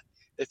shot.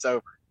 It's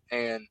over.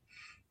 And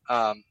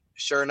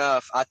sure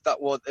enough, I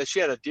thought, well, she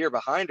had a deer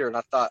behind her, and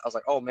I was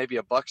like, oh, maybe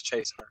a buck's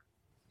chasing her.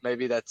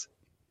 Maybe that's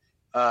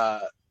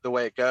the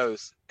way it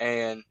goes.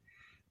 And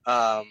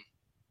can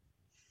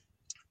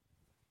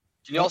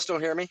y'all still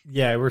hear me?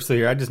 Yeah, we're still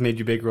here. I just made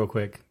you big real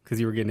quick because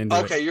you were getting into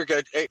it. Okay, you're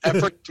good. It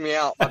freaked me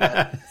out. My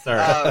bad.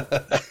 Sorry.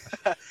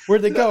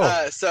 Where'd they go?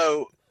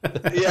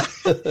 Yeah,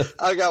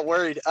 I got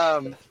worried.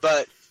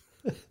 But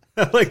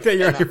I like that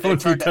you're on your phone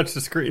so you touch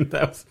the screen.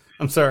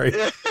 I'm sorry.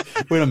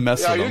 We're gonna mess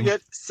with them. You're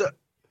good.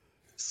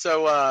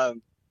 So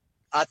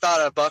I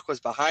thought a buck was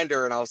behind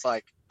her, and I was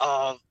like,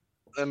 oh,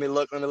 let me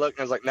look. And I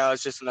was like, no,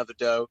 it's just another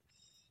doe.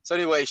 So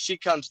anyway, she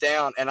comes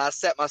down, and I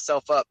set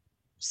myself up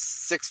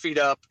 6 feet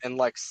up and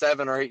like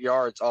 7 or 8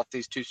 yards off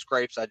these 2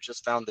 scrapes I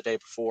just found the day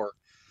before.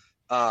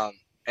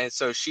 And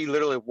so she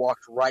literally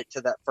walked right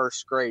to that first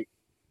scrape,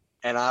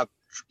 and I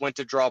went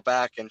to draw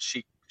back, and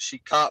she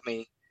caught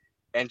me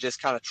and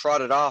just kind of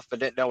trotted off, but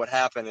didn't know what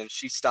happened. And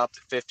she stopped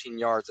at 15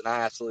 yards, and I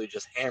absolutely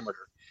just hammered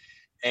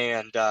her.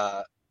 And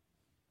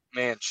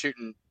man,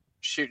 shooting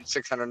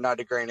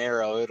 690 grain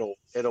arrow,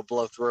 it'll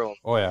blow through them.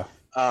 Oh yeah.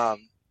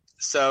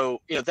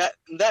 So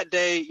that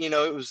day,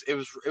 it was a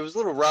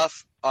little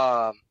rough.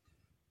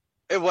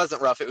 It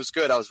wasn't rough. It was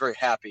good. I was very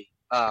happy.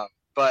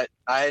 But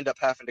I ended up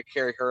having to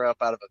carry her up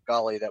out of a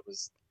gully that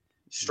was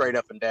straight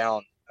up and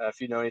down. If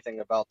you know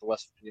anything about the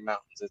West Virginia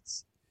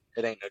mountains,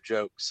 it ain't no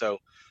joke. So,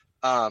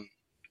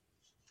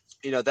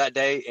 that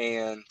day,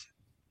 and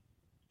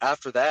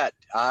after that,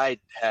 I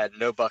had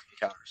no buck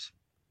encounters,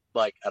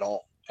 like at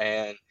all.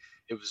 And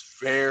it was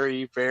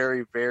very,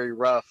 very, very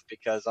rough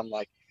because I'm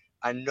like,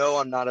 I know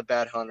I'm not a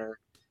bad hunter.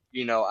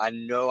 I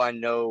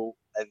know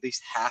at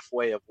least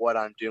halfway of what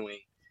I'm doing.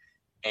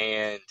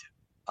 And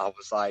I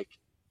was like,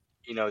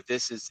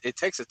 it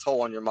takes a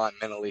toll on your mind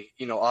mentally,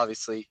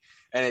 obviously.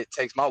 And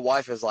my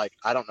wife is like,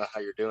 I don't know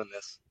how you're doing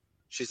this.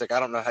 She's like, I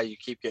don't know how you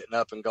keep getting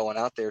up and going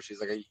out there. She's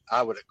like,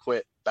 I would have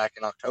quit back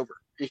in October.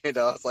 I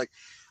was like,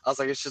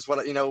 it's just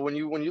what, when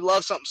you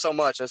love something so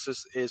much, that's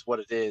just is what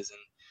it is. And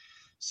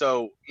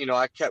so,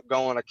 I kept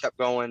going,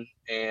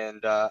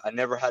 and I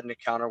never had an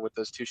encounter with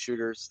those 2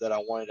 shooters that I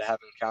wanted to have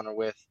an encounter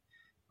with.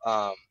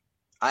 I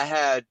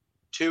had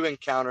 2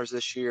 encounters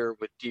this year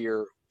with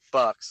deer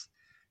bucks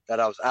that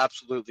I was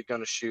absolutely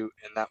going to shoot,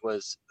 and that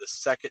was the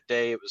second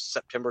day. It was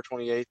September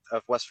 28th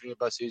of West Virginia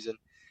bow season,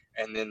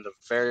 and then the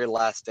very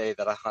last day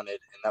that I hunted,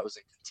 and that was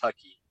in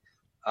Kentucky,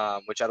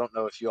 which I don't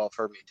know if you all have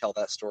heard me tell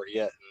that story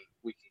yet, and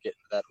we can get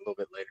into that a little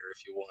bit later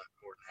if you want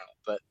more now.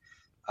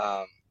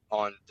 But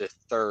on the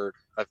 3rd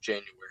of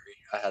January,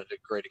 I had a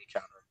great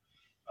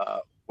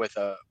encounter with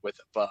a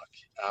buck.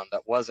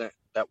 That wasn't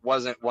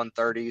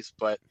 130s,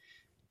 but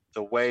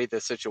the way the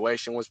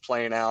situation was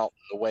playing out,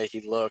 the way he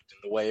looked,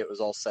 and the way it was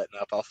all setting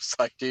up, I was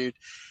like, dude,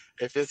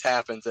 if this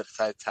happens, it's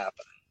happening.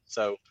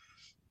 So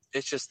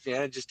it's just,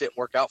 it just didn't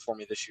work out for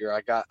me this year.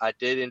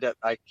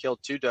 I killed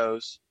 2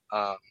 does.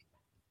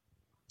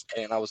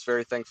 and I was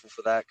very thankful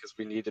for that because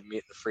we needed meat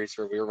in the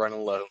freezer. We were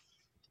running low.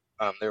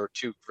 There were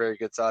 2 very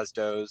good sized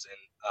does,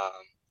 and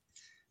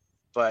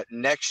but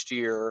next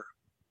year,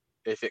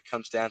 if it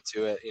comes down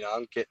to it,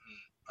 I'm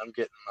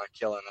getting my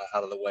killing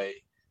out of the way,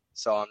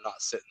 so I'm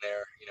not sitting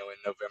there, in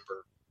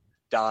November,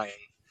 dying.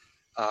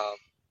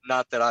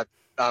 Not that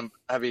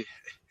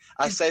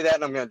I say that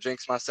and I'm going to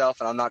jinx myself,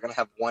 and I'm not going to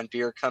have one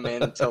deer come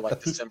in until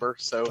like December.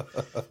 So,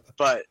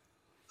 but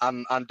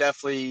I'm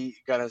definitely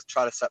going to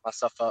try to set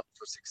myself up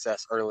for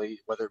success early,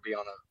 whether it be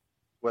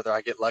whether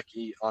I get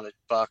lucky on a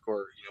buck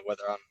or,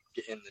 whether I'm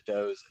getting the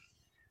does and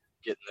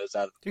getting those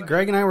out of the way.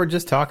 Greg and I were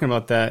just talking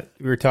about that.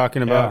 We were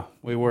talking about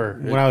when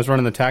I was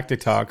running the tactic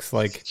talks,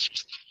 like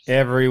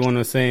everyone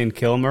was saying,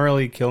 kill them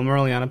early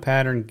on a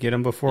pattern, get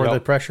them before the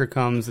pressure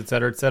comes, et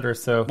cetera, et cetera.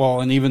 So,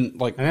 and even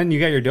like, and then you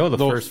got your doe the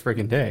first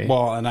freaking day.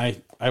 Well, and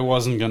I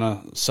wasn't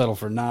gonna settle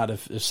for not.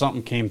 If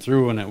something came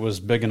through and it was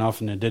big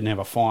enough and it didn't have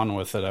a fawn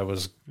with it, it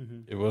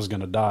was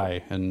gonna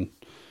die, and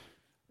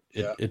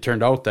it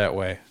turned out that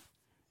way.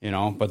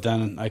 But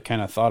then I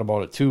kind of thought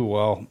about it too.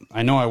 Well,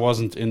 I know I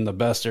wasn't in the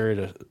best area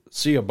to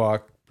see a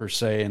buck per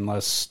se,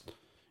 unless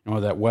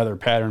that weather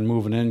pattern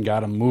moving in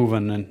got him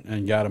moving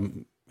and got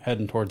him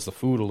heading towards the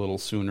food a little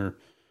sooner.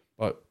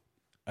 But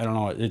I don't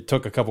know. It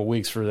took a couple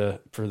weeks for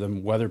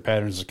the weather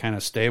patterns to kind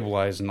of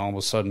stabilize, and all of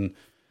a sudden,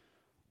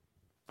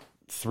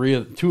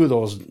 2 of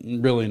those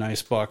really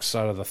nice bucks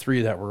out of the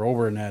 3 that were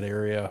over in that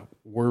area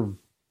were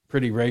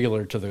pretty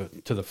regular to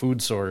the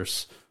food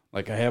source.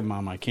 Like, I have them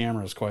on my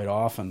cameras quite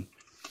often.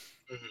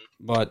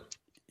 But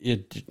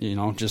it,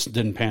 just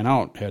didn't pan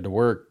out. Had to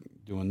work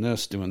doing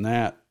this, doing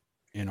that,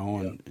 and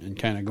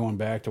kind of going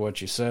back to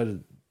what you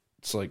said.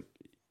 It's like,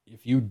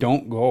 if you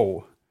don't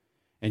go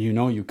and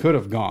you could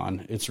have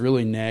gone, it's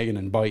really nagging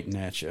and biting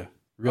at you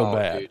real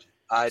bad.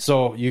 Dude,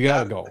 so you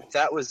got to go.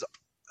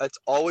 That's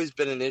always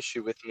been an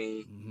issue with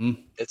me. Mm-hmm.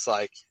 It's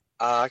like,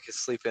 I could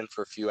sleep in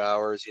for a few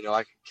hours,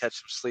 I could catch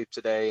some sleep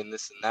today and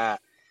this and that.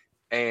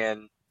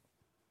 And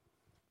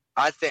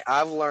I think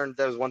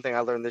there was one thing I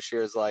learned this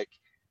year is like,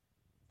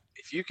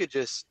 if you could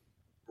just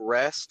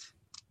rest,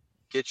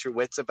 get your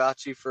wits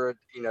about you for,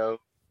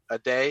 a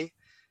day,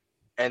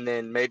 and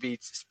then maybe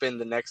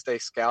spend the next day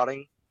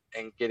scouting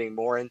and getting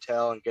more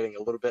intel and getting a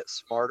little bit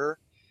smarter,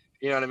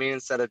 you know what I mean?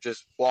 Instead of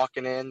just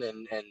walking in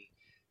and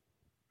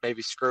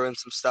maybe screwing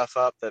some stuff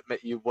up that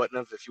you wouldn't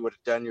have if you would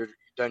have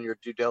done your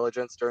due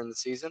diligence during the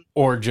season.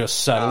 Or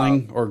just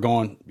settling or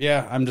going,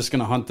 I'm just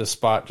going to hunt this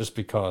spot just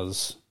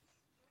because.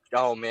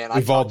 Oh man,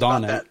 we've all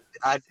done it.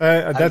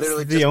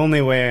 That's the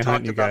only way I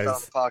hunt you guys. On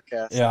the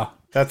podcast. Yeah,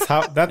 that's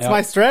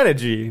my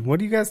strategy.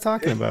 What are you guys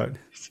talking about?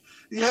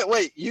 Yeah,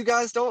 wait, you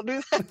guys don't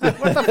do that?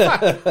 What the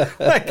fuck?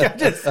 Like,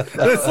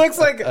 this looks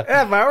like if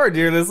I were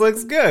deer, this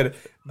looks good.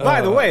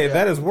 By the way,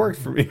 that has worked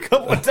for me a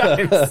couple of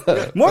times,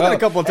 more than a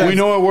couple of times. We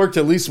know it worked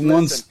at least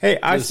once. Hey,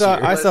 I saw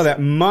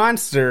that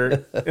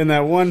monster in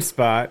that one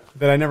spot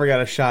that I never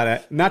got a shot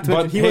at. Not to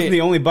mention, he wasn't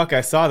the only buck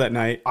I saw that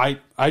night.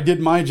 I did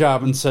my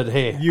job and said,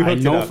 hey, I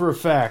know for a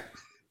fact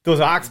those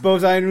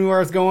oxbows, I knew where I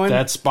was going.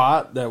 That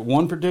spot, that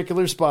one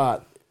particular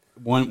spot,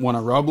 when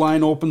a rub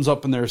line opens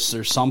up and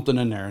there's something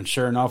in there, and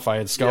sure enough, I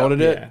had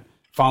scouted it,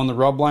 found the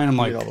rub line. I'm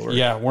like,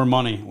 yeah, we're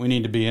money. We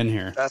need to be in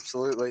here.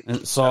 Absolutely.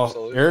 And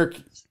so, Eric,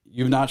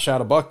 you've not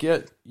shot a buck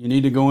yet. You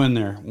need to go in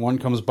there. One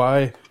comes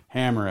by,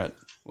 hammer it.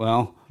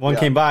 Well, one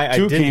came by,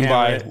 2 came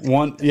by.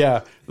 One,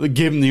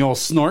 give him the old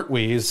snort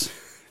wheeze.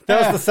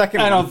 That was the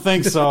second one. I don't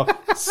think so.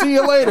 See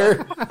you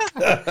later.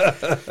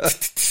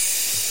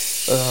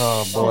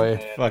 Oh,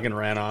 boy. Fucking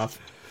ran off.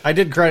 I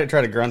did try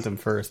to grunt him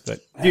first, but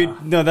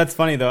dude, no, that's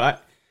funny though.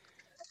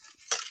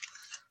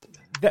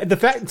 The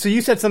fact. So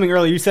you said something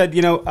earlier. You said,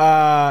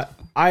 I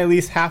at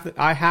least half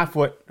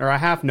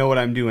know what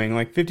I'm doing.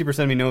 Like 50%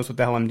 of me knows what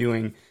the hell I'm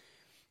doing.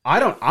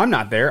 I'm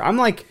not there. I'm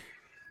like,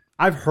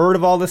 I've heard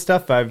of all this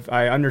stuff.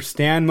 I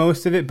understand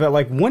most of it, but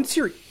like once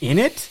you're in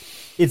it,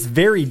 it's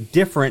very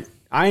different.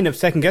 I end up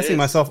second guessing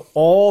myself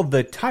all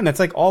the time. That's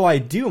like all I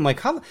do. I'm like,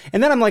 how?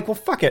 And then I'm like, well,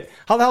 fuck it.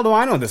 How the hell do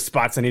I know this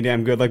spot's any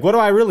damn good? Like, what do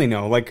I really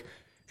know? Like,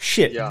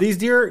 shit. Yeah. These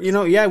deer,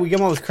 we give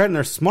them all this credit and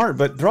they're smart,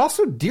 but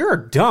deer are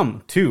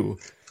dumb too.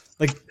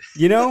 Like,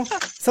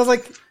 so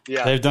like,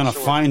 they've done a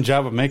fine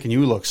job of making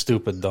you look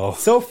stupid though.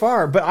 So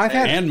far, but I've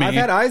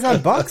had eyes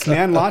on bucks,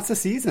 man. Lots of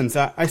seasons.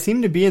 I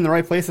seem to be in the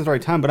right place at the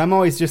right time, but I'm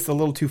always just a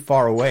little too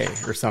far away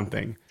or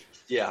something.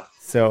 Yeah.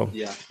 So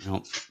yeah.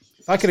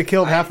 If I could have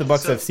killed half the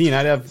bucks I've seen,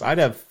 I'd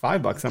have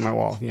 5 bucks on my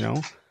wall,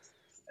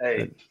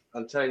 Hey,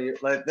 I'm telling you,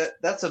 like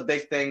that's a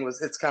big thing.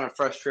 It's kind of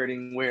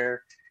frustrating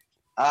where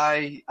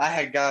I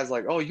had guys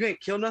like, oh, you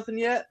ain't killed nothing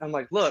yet. I'm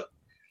like, look,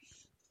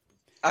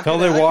 I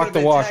could have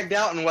been tagged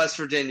out in West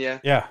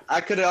Virginia. Yeah, I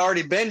could have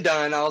already been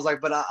done. I was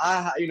like, but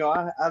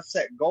I've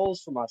set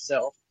goals for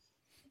myself,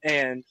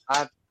 and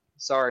I'm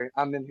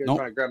in here trying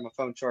to grab my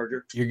phone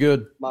charger. You're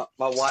good. My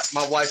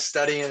wife's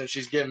studying and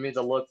she's giving me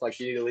the look like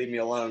you need to leave me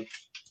alone.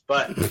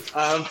 But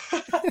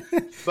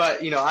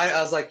but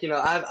I was like,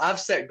 I've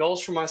set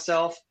goals for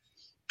myself,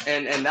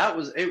 and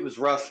it was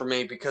rough for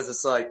me because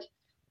it's like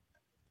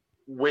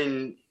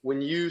when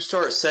you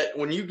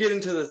when you get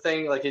into the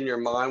thing like in your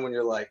mind when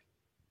you're like,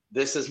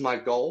 this is my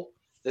goal,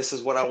 this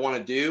is what I want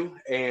to do,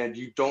 and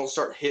you don't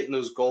start hitting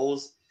those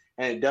goals,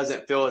 and it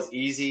doesn't feel as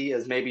easy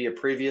as maybe a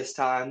previous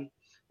time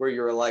where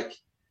you're like,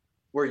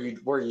 where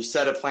you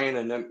set a plan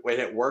and then when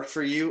it worked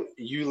for you,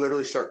 you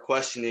literally start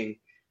questioning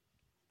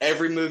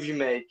every move you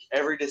make,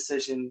 every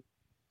decision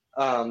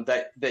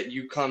that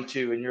you come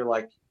to, and you're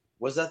like,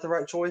 was that the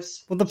right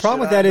choice? Well, the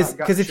problem with that is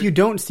because if you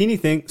don't see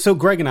anything, so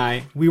Greg and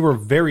I, we were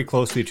very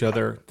close to each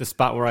other, the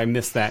spot where I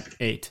missed that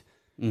 8,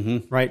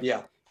 right?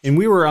 Yeah. And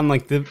we were on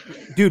like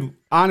dude,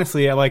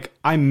 honestly,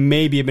 I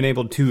maybe have been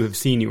able to have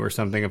seen you or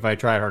something if I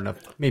tried hard enough.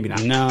 Maybe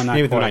not. No, not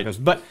maybe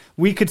quite. But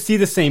we could see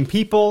the same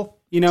people,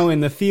 in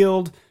the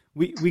field.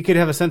 We could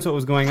have a sense of what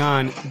was going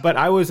on, but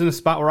I was in a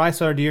spot where I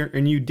saw a deer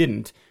and you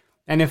didn't.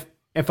 And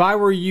if I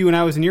were you and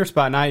I was in your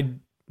spot and I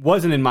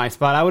wasn't in my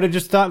spot, I would have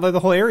just thought like the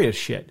whole area is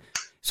shit.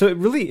 So it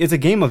really is a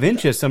game of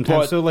inches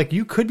sometimes. So like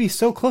you could be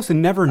so close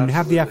and never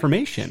have the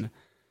affirmation.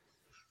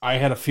 I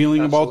had a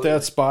feeling about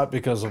that spot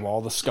because of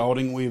all the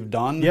scouting we've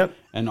done. Yep.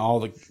 And all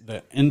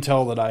the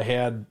intel that I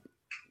had,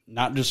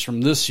 not just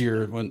from this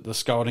year, when the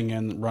scouting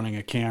and running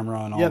a camera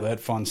and all that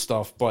fun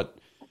stuff, but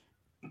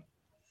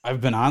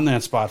I've been on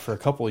that spot for a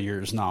couple of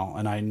years now,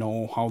 and I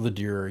know how the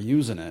deer are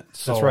using it.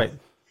 So that's right.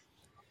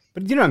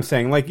 But you know what I'm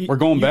saying? Like we're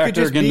going back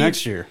there again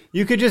next year.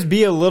 You could just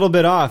be a little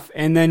bit off,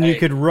 and then you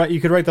could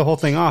write the whole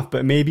thing off.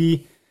 But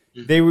maybe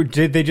they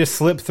just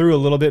slip through a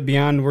little bit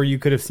beyond where you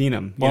could have seen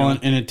them. Well,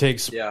 and it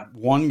takes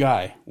one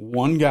guy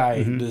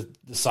who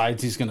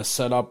decides he's going to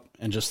set up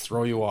and just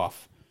throw you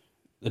off.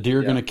 The deer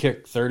are going to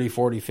kick 30,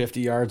 40, 50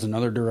 yards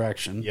another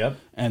direction. Yep.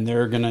 And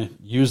they're going to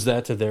use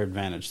that to their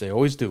advantage. They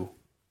always do.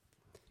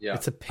 Yeah.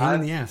 It's a pain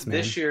in the ass, man.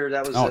 This year,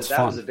 that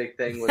was a big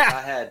thing.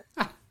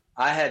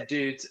 I had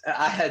dudes.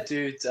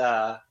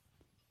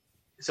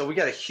 So we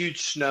got a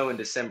huge snow in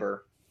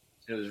December.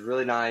 It was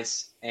really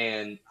nice,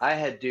 and I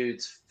had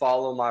dudes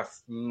follow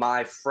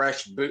my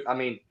fresh boot. I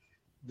mean,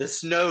 the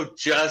snow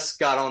just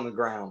got on the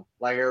ground.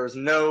 Like there was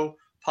no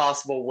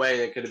possible way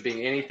it could have been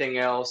anything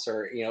else,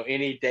 or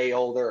any day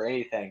older or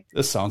anything.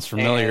 This sounds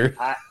familiar.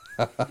 And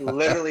I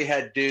literally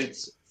had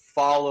dudes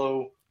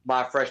follow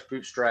my fresh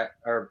boot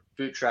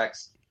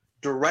tracks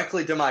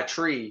directly to my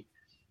tree,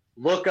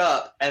 look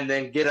up, and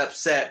then get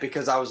upset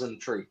because I was in the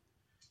tree.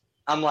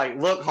 I'm like,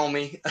 look,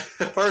 homie,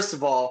 first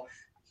of all,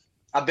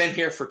 I've been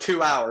here for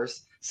 2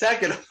 hours.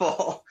 Second of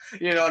all,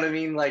 you know what I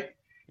mean? Like,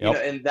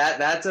 and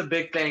that's a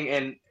big thing.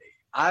 And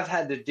I've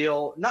had to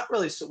deal, not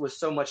really with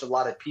so much a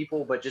lot of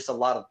people, but just a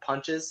lot of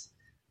punches.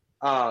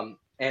 And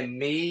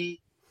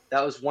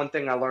that was one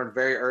thing I learned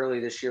very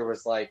early this year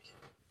was like,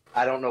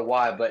 I don't know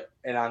why,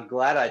 and I'm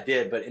glad I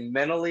did, but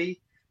mentally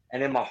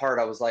and in my heart,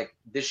 I was like,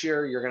 this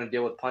year you're going to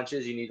deal with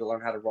punches. You need to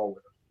learn how to roll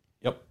with them.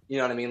 Yep. You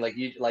know what I mean?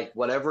 Like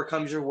whatever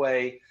comes your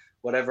way,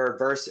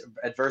 whatever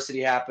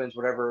adversity happens,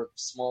 whatever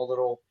small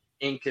little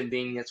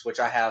inconvenience, which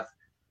I have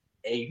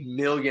a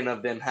million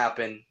of them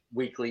happen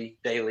weekly,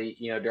 daily,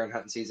 during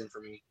hunting season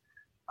for me.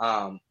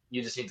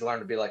 You just need to learn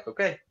to be like,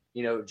 okay,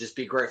 just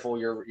be grateful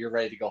you're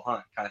ready to go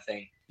hunt kind of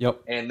thing. Yep.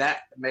 And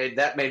that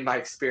made my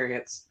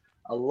experience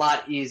a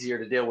lot easier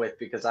to deal with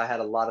because I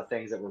had a lot of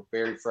things that were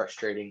very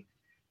frustrating,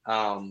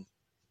 and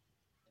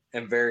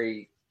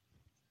very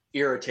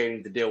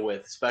irritating to deal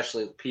with,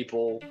 especially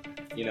people,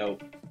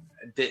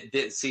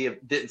 didn't see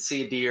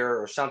a deer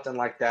or something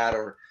like that,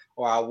 or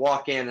I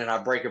walk in and I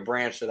break a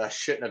branch that I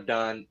shouldn't have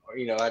done, or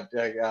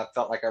I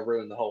felt like I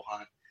ruined the whole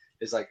hunt.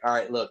 It's like, all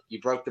right, look,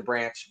 you broke the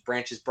branch.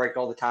 Branches break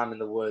all the time in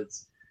the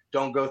woods.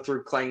 Don't go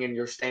through clanging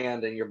your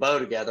stand and your bow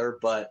together,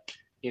 but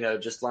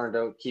just learn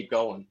to keep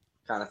going,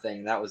 kind of thing.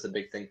 And that was a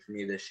big thing for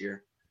me this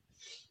year.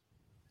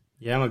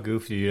 Yeah, I'm a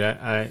goofy dude.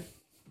 I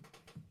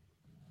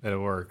that it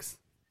works.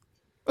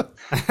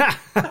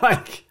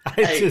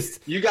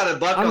 You got a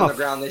buck on the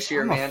ground this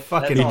year, man.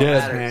 Fucking he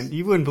did, man.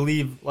 You wouldn't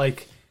believe,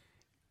 Greg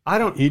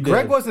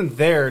wasn't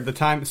there the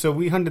time, so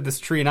we hunted this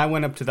tree, and I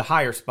went up to the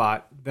higher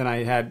spot than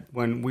I had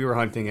when we were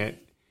hunting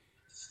it.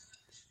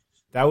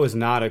 That was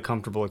not a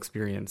comfortable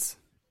experience.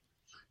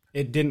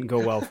 It didn't go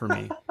well for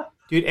me,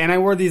 dude. And I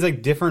wore these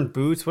different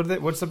boots.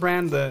 What's the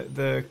brand?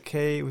 The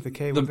K with the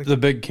K. The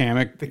big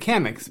Kamek. The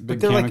Kameks, but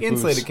they're like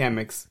insulated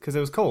Kameks because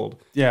it was cold.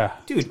 Yeah,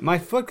 dude, my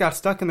foot got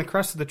stuck in the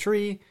crest of the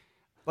tree.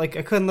 Like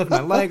I couldn't lift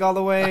my leg all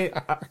the way.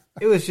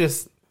 It was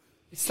just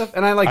stuff.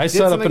 And I did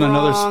set up in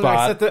another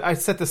spot. I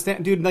set the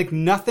stand, dude. Like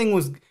nothing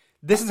was.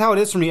 This is how it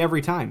is for me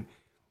every time.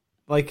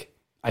 Like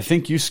I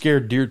think you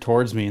scared deer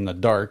towards me in the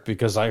dark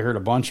because I heard a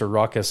bunch of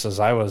ruckus as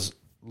I was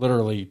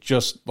literally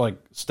just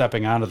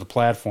stepping onto the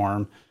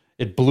platform.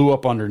 It blew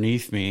up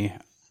underneath me.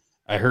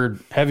 I heard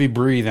heavy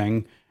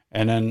breathing,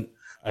 and then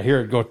I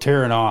hear it go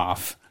tearing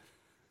off.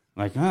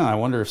 Like, I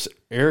wonder if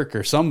Eric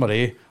or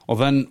somebody. Well,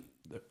 then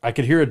I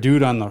could hear a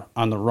dude on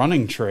the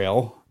running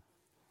trail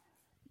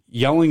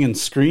yelling and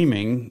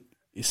screaming,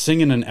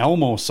 singing an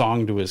Elmo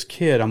song to his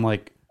kid. I'm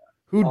like,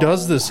 Who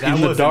does this in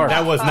the dark?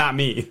 That was not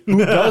me.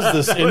 Who does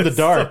this in the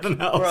dark?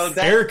 Bro,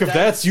 Eric, if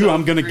that's you,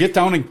 I'm going to get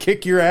down and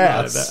kick your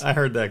ass. I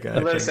heard that guy.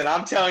 Listen,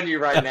 I'm telling you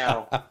right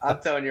now.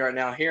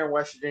 Here in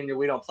West Virginia,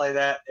 we don't play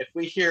that. If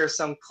we hear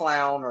some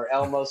clown or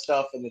Elmo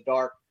stuff in the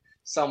dark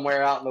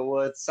somewhere out in the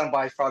woods,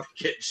 somebody's probably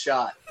getting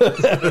shot.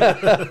 Just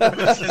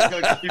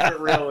going to keep it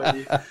real with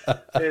you.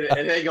 It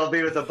ain't going to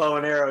be with a bow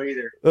and arrow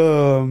either.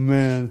 Oh,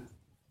 man.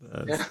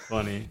 That's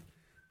funny.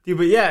 Dude,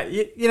 but yeah,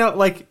 you know,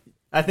 like,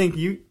 I think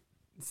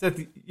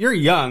Seth, you're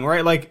young,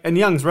 right? Like, and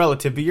young's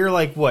relative, but you're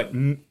like, what,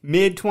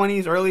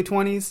 mid-20s, early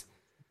 20s?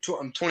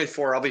 I'm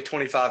 24. I'll be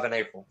 25 in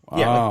April. Wow.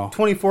 Yeah, like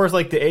 24 is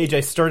like the age I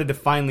started to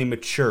finally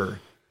mature.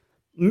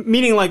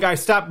 Meaning, like, I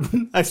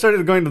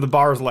started going to the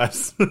bars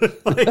less.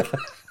 Like,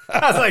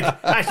 I was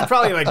like, I should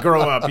probably, like,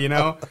 grow up, you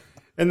know?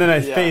 And then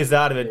I phased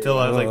out of it till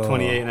I was, like,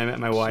 28, and I met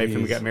my wife,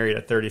 and we got married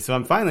at 30. So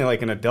I'm finally,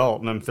 like, an adult,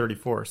 and I'm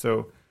 34.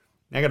 So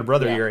I got a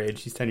brother your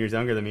age. He's 10 years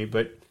younger than me,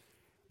 but...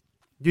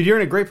 Dude, you're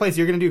in a great place.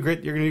 You're gonna do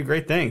great. You're gonna do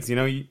great things. You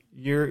know,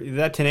 you're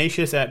that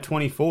tenacious at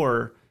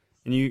 24,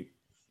 and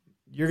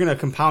you're gonna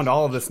compound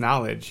all of this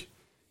knowledge.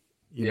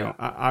 You know,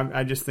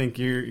 I just think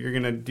you're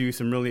gonna do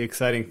some really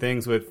exciting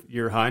things with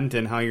your hunt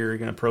and how you're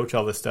gonna approach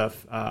all this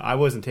stuff. I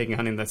wasn't taking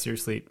hunting that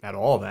seriously at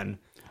all then.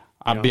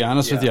 I'll be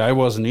honest with you, I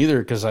wasn't either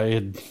because I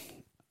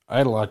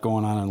had a lot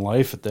going on in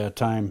life at that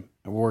time,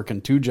 working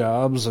 2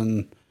 jobs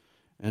and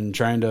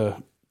trying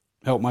to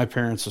help my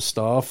parents with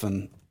stuff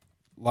and.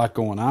 Lot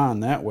going on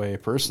that way,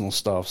 personal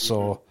stuff.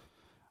 So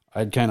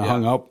I'd kind of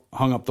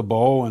hung up the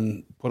bow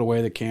and put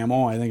away the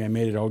camo. I think I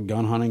made it out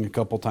gun hunting a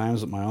couple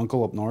times with my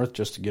uncle up north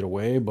just to get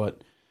away,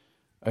 but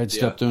I'd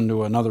stepped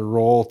into another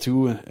role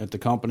too at the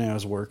company I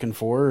was working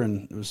for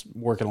and was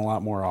working a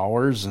lot more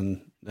hours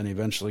and then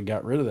eventually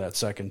got rid of that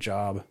second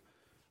job.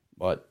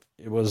 But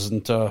it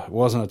wasn't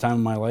a time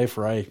in my life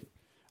where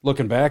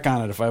looking back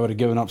on it, if I would have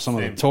given up some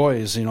of the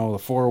toys, you know,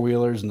 the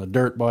 4-wheelers and the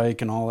dirt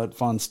bike and all that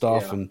fun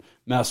stuff and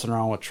messing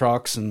around with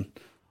trucks and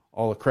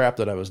all the crap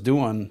that I was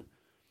doing,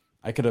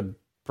 I could have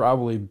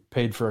probably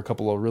paid for a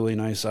couple of really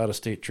nice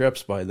out-of-state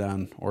trips by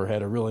then or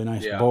had a really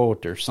nice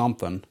boat or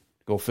something to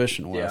go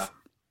fishing with.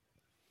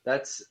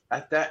 Yeah.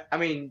 I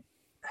mean,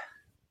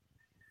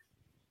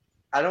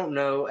 I don't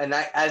know. And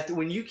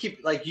when you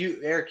keep, like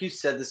Eric, you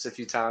said this a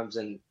few times,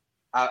 and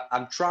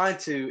I'm trying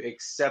to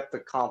accept the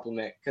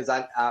compliment because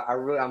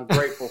I'm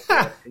grateful for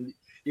it. And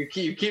you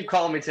keep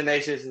calling me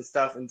tenacious and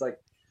stuff, and it's like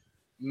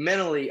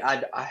mentally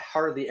I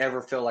hardly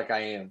ever feel like I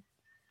am.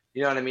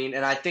 You know what I mean?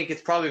 And I think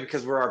it's probably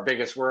because we're our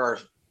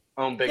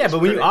own biggest. Yeah, but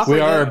when you operate, we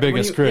are our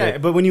biggest critic. Yeah,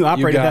 but when you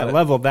operate at that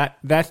level,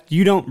 that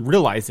you don't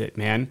realize it,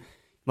 man.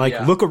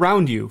 Like look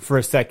around you for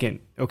a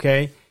second,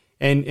 okay?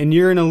 And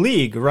you're in a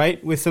league,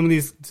 right, with some of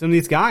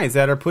these guys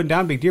that are putting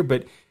down big deer,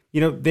 but. You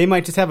know, they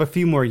might just have a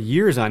few more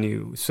years on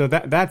you. So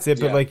that's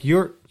it. But like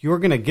you're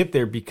going to get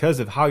there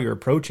because of how you're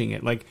approaching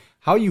it. Like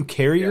how you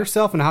carry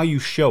yourself and how you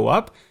show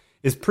up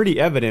is pretty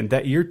evident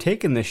that you're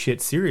taking this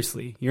shit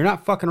seriously. You're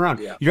not fucking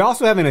around. Yeah. You're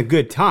also having a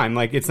good time.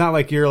 Like it's not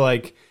like you're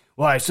like,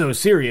 well, I'm so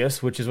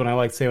serious, which is what I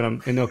like to say when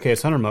I'm in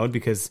OKS hunter mode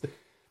because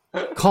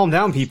calm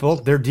down, people.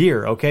 They're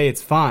deer, okay?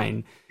 It's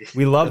fine.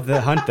 We love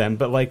to hunt them,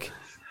 but like,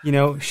 you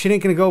know, shit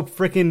ain't gonna go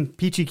freaking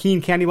peachy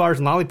keen candy bars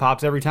and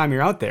lollipops every time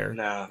you're out there.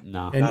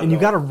 No. And you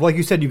gotta, like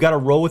you said, you gotta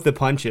roll with the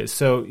punches.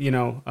 So, you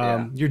know,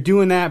 you're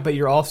doing that, but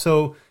you're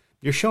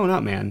showing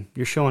up, man.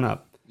 You're showing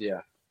up.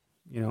 Yeah.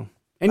 You know,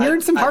 and you're in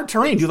some hard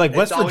terrain, dude. Like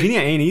West Virginia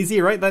ain't easy,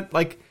 right? That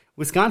like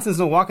Wisconsin's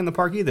no walk in the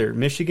park either.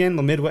 Michigan,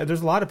 the Midwest,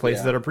 there's a lot of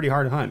places that are pretty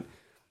hard to hunt.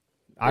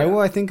 Yeah. Iowa,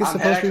 I think, is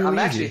supposed to be really I'm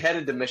actually easy.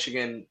 headed to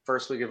Michigan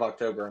first week of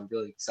October. I'm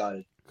really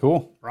excited.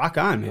 Cool. Rock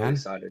on, I'm man. really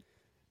excited.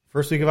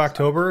 First week of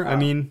October. I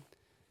mean,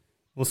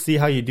 we'll see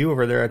how you do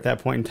over there at that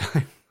point in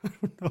time. I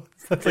don't know.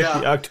 That's like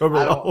the October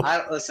lull.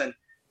 Listen,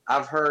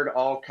 I've heard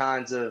all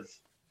kinds of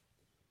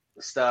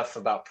stuff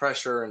about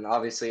pressure, and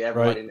obviously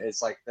everybody. Right.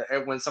 It's like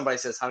when somebody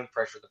says hunting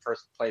pressure, the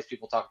first place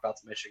people talk about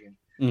is Michigan.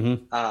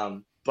 Mm-hmm.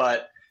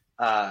 But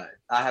I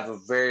have a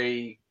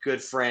very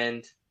good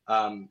friend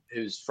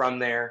who's from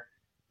there,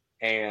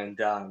 and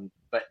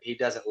but he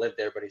doesn't live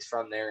there, but he's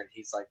from there, and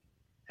he's like,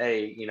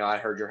 "Hey, you know, I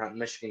heard you're hunting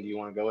Michigan. Do you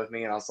want to go with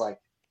me?" And I was like,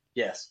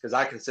 yes, because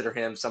I consider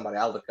him somebody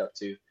I look up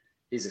to.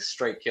 He's a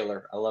straight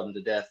killer. I love him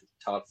to death,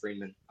 Todd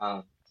Freeman.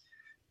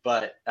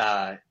 But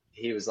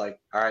he was like,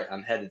 all right,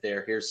 I'm headed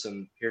there. Here's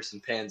some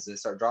pins. And they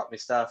start dropping me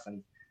stuff.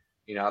 And,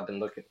 you know, I've been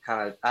looking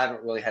I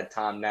haven't really had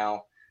time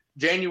now.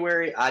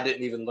 January, I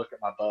didn't even look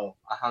at my bow.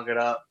 I hung it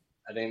up.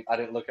 I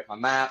didn't look at my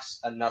maps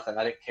and nothing.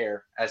 I didn't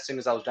care. As soon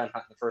as I was done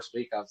hunting the first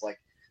week, I was like,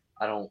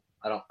 I'm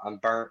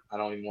burnt. I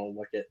don't even want to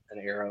look at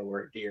an arrow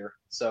or a deer.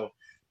 So,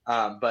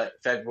 but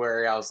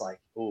February, I was like,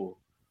 ooh,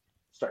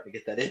 starting to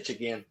get that itch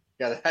again.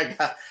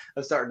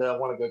 I'm starting to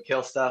want to go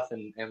kill stuff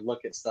and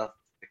look at stuff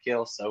to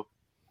kill. So,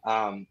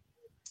 then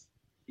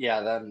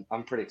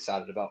I'm pretty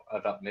excited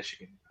about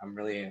Michigan. I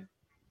really am.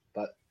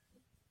 But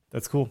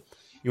that's cool.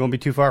 You won't be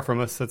too far from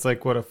us. That's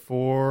like what, a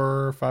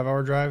 4 or 5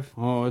 hour drive?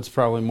 Oh, it's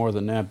probably more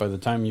than that by the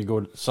time you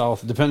go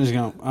south. Depending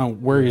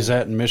on where he's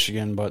at in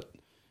Michigan, but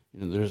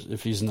you know,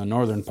 if he's in the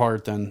northern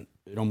part, then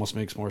it almost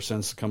makes more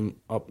sense to come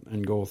up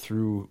and go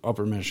through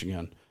Upper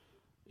Michigan.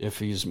 If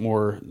he's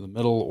more the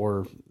middle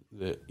or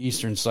the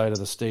eastern side of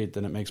the state,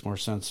 then it makes more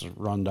sense to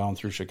run down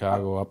through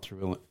Chicago, up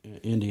through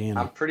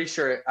Indiana. I'm pretty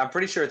sure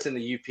it's in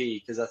the UP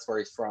because that's where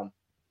he's from.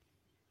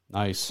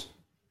 Nice.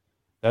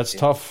 That's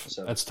tough.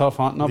 So. That's tough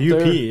hunting up the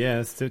there. UP, yeah,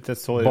 that's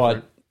totally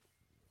different.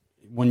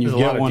 When you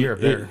get one,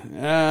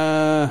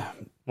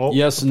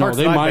 yes and no,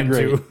 they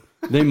migrate.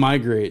 They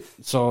migrate.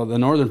 So the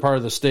northern part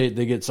of the state,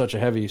 they get such a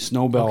heavy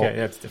snow belt. Okay,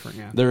 that's different,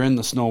 yeah. They're in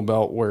the snow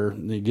belt where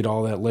they get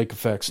all that lake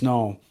effect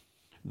snow.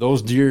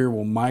 Those deer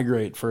will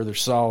migrate further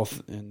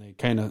south, and they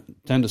kind of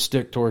tend to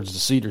stick towards the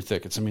cedar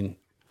thickets. I mean,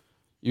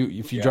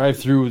 if you drive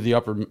through the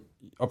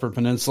upper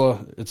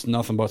peninsula, it's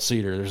nothing but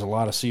cedar. There's a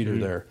lot of cedar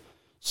there.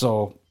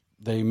 So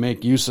they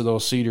make use of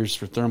those cedars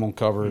for thermal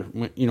cover,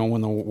 you know,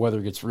 when the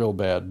weather gets real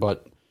bad.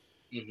 But,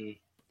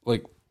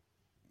 like,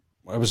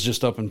 I was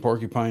just up in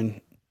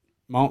Porcupine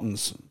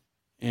Mountains,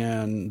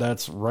 and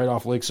that's right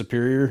off Lake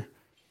Superior.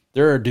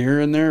 There are deer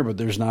in there, but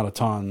there's not a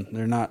ton.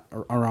 They're not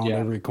around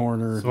every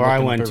corner. So where I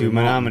went to,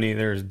 Menominee,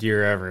 there's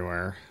deer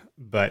everywhere,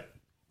 but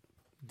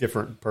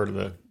different part of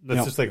the...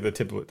 That's just like the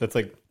tip of it. That's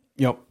like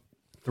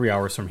 3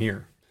 hours from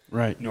here.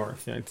 Right.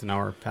 North. Yeah, it's an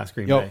hour past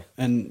Green Bay.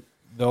 And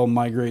they'll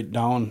migrate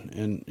down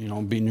and, you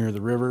know, be near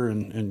the river,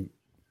 and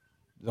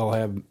they'll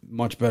have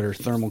much better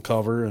thermal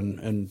cover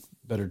and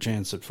better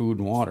chance at food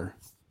and water.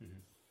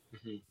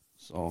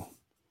 So,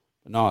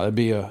 no, it'd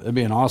be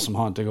an awesome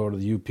hunt to go to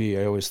the UP.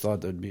 I always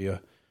thought that'd be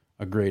a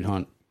great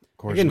hunt. Of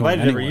course, I get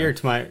invited every year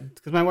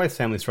because my wife's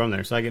family's from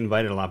there, so I get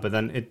invited a lot. But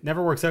then it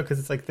never works out because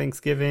it's like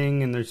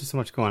Thanksgiving and there's just so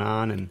much going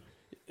on, and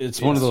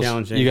it's one of those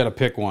challenging. You got to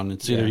pick one.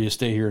 It's either you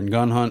stay here and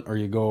gun hunt or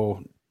you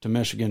go to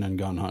Michigan and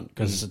gun hunt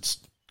because it's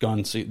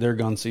their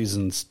gun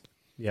season's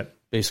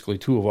basically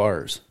 2 of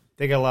ours.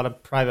 They got a lot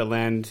of private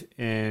land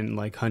and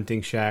like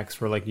hunting shacks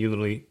where like you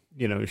literally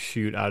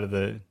shoot out of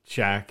the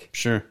shack.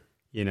 Sure,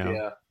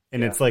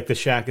 And it's like the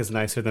shack is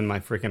nicer than my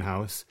freaking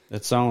house.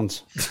 That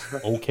sounds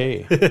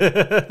okay.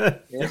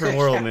 Different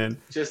world,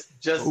 man. Just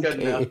good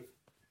enough.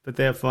 But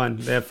they have fun.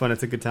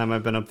 It's a good time.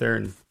 I've been up there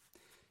and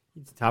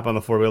you hop on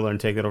the 4-wheeler and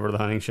take it over to the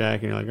hunting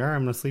shack, and you're like, all right,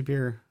 I'm going to sleep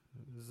here.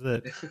 This is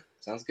it.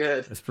 Sounds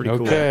good. That's pretty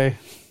cool. Okay.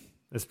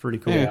 That's pretty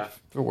cool. Yeah,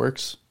 if it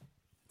works.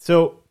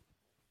 So,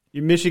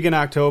 Michigan,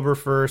 October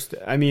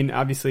 1st. I mean,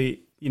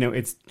 obviously,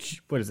 it's,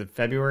 what is it,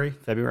 February? I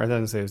thought I was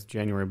going to say it was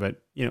January,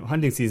 but,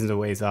 hunting season's a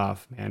ways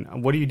off, man.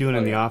 What are you doing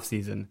in the off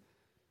season?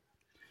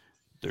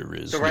 There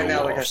is so right no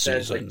now, like off I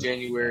said, season. like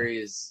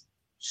January is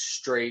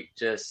straight,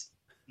 just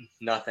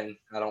nothing.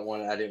 I didn't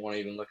want to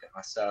even look at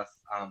my stuff.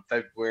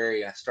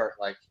 February, I start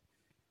like,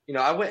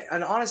 I went,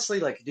 and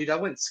honestly, like, dude, I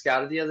went and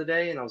scouted the other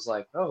day, and I was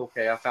like, oh,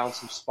 okay, I found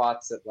some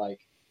spots that,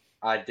 like,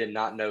 I did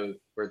not know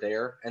were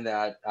there, and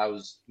that I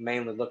was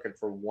mainly looking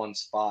for one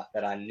spot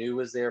that I knew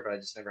was there, but I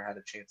just never had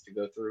a chance to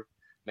go through,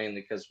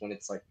 mainly because when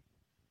it's, like,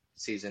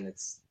 season,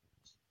 it's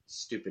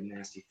stupid,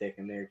 nasty, thick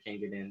in there, can't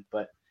get in.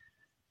 But,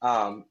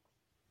 man,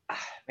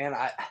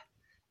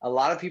 a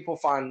lot of people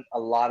find a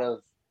lot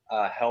of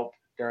help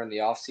during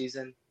the off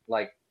season,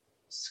 like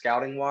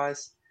scouting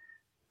wise.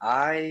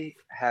 I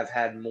have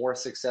had more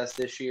success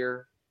this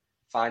year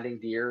finding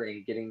deer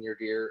and getting near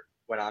deer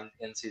when I'm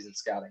in season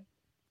scouting.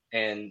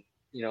 And,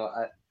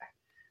 a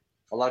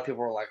lot of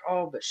people are like,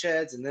 oh, but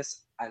sheds and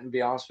this. And to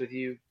be honest with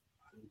you,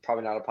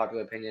 probably not a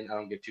popular opinion. I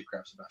don't give 2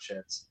 craps about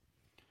sheds.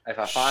 If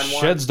I find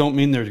one, sheds don't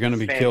mean they're going to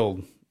be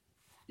killed.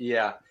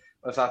 Yeah.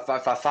 If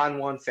I find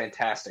one,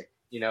 fantastic.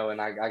 And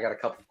I got a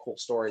couple of cool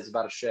stories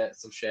about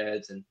some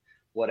sheds and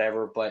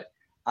whatever, but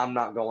I'm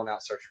not going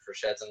out searching for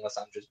sheds unless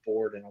I'm just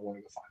bored and I want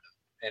to go find them.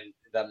 And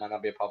that might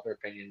not be a popular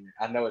opinion.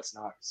 I know it's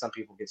not. Some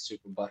people get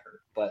super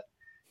butthurt, but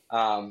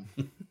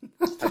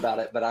about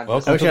it. But I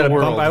wish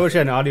I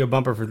had an audio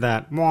bumper for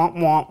that. Womp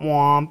womp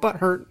womp.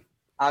 Butthurt.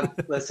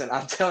 Listen,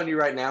 I'm telling you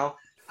right now.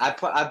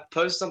 I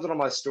posted something on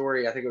my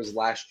story. I think it was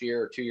last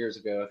year or 2 years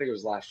ago. I think it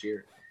was last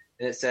year,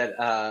 and it said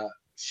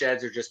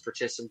sheds are just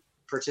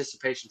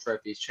participation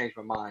trophies. Changed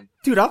my mind,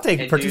 dude. I'll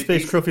take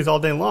participation trophies all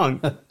day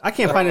long. I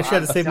can't find a shed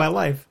to save my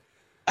life,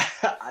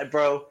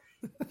 bro.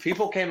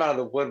 People came out of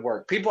the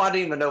woodwork. People I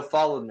didn't even know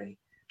followed me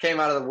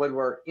came out of the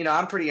woodwork.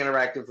 I'm pretty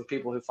interactive with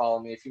people who follow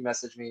me. If you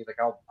message me, like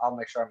I'll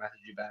make sure I message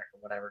you back or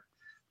whatever.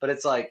 But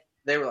it's like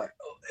they were like,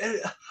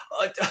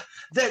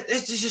 that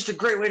it's just a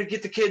great way to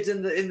get the kids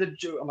in the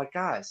joke. I'm like,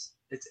 guys,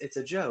 it's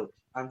a joke.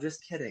 I'm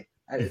just kidding.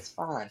 It's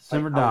fine.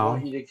 Simmer down. I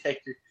want you to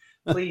take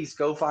please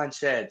go find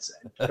sheds.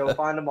 Go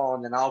find them all,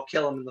 and then I'll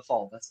kill them in the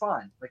fall. That's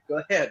fine. Like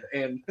go ahead.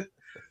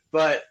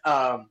 But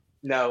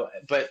no.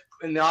 But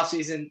in the off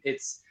season,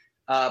 it's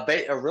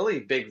a really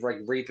big like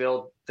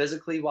rebuild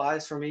physically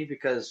wise for me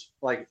because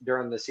like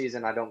during the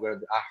season I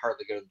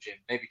hardly go to the gym,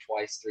 maybe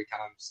 2-3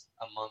 times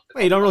a month.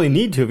 Well, you don't really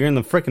need to if you're in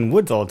the freaking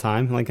woods all the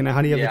time. Like,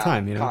 how do you have the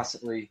time?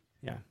 Constantly.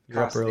 Yeah,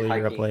 you're up early,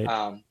 hiking. You're up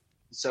late.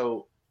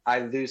 So I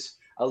lose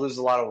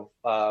a lot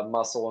of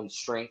muscle and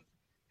strength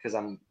because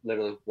I'm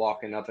literally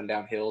walking up and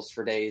down hills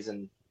for days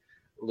and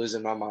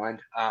losing my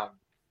mind.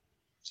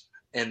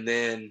 And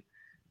then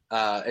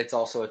it's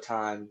also a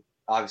time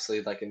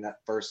obviously, like in that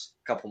first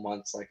couple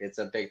months, like it's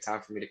a big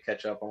time for me to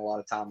catch up on a lot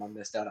of time I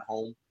missed out at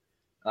home.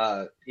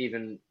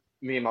 Even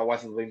me and my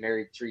wife have been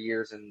married 3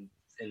 years in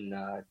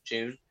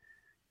June,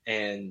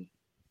 and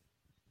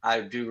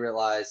I do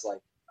realize,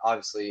 like,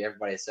 obviously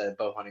everybody said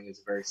bow hunting is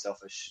a very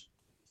selfish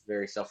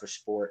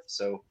sport.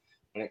 So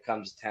when it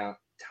comes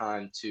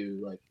time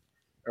to like,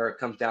 or it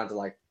comes down to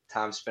like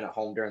time spent at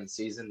home during the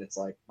season, it's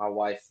like my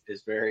wife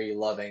is very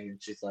loving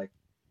and she's like,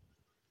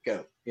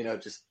 go,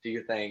 just do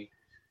your thing,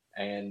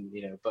 and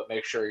but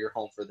make sure you're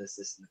home for this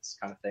and this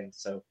kind of thing.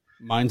 So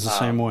mine's the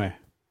same way.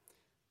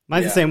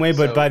 Mine's the same way,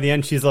 but by the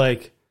end she's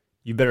like,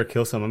 you better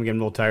kill some. I'm getting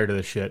a little tired of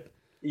this shit.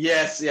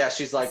 Yes, yeah.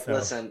 She's like,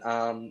 listen,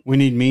 we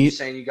need meat. You're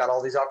saying you got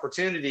all these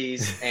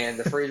opportunities and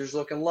the freezer's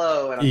looking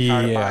low, and I'm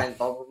tired of buying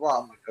blah blah blah.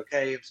 I'm like,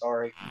 okay, I'm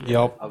sorry.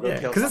 Yep.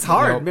 Because it's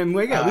hard. Yep. Man,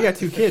 we got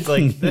 2 kids.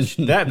 Like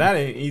that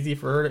ain't easy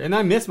for her. And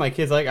I miss my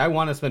kids. Like I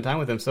want to spend time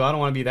with them, so I don't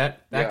want to be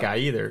that guy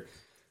either.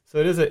 So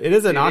it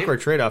is an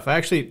awkward trade off.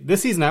 Actually,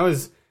 this season I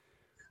was,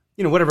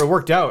 whatever, it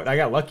worked out. I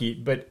got lucky,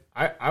 but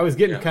I was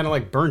getting kind of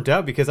like burnt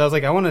out because I was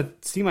like, I want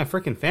to see my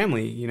freaking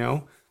family.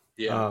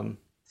 Yeah.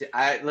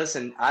 I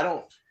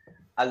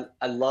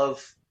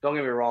love, don't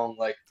get me wrong,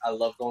 like I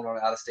love going on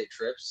out of state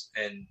trips,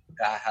 and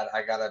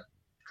I got a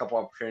couple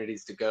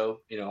opportunities to go,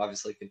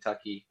 obviously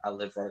Kentucky, I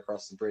live right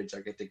across the bridge. I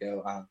get to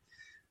go,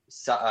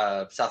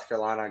 South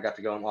Carolina, I got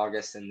to go in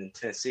August, and then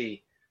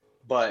Tennessee.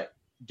 But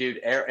dude,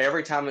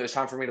 every time it was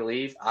time for me to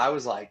leave, I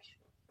was like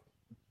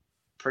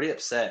pretty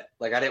upset.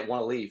 Like I didn't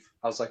want to leave.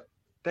 I was like,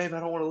 babe, I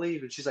don't want to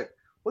leave. And she's like,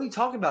 what are you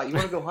talking about? You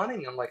want to go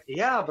hunting? I'm like,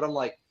 yeah, but I'm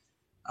like,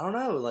 I don't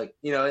know. Like,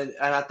 and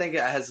I think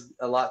it has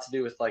a lot to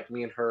do with like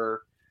me and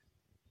her.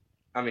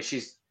 I mean,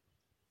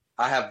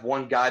 I have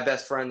one guy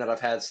best friend that I've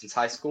had since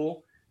high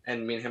school,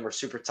 and me and him are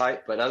super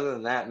tight. But other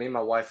than that, me and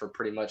my wife are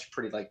pretty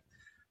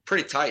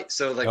tight.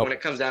 So like when it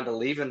comes down to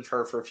leaving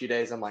her for a few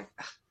days, I'm like,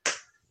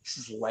 this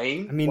is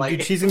lame. I mean, like,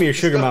 dude, she's gonna be your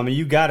sugar mama.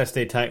 You gotta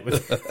stay tight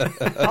with her.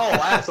 Oh,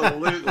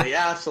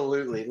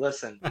 absolutely.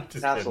 Listen,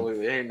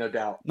 absolutely, ain't no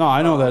doubt. No,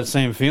 I know that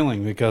same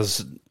feeling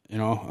because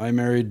I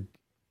married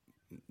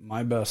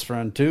my best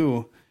friend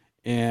too,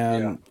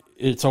 and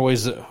it's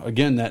always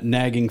again that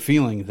nagging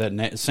feeling,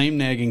 that same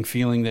nagging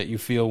feeling that you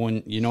feel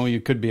when you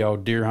could be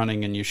out deer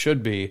hunting and you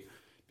should be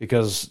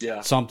because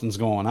something's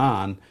going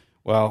on.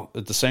 Well,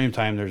 at the same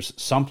time, there's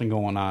something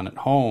going on at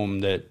home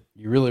that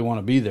you really want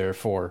to be there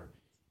for.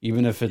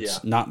 Even if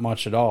it's not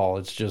much at all,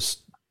 it's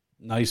just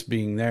nice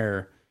being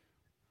there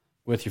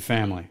with your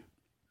family.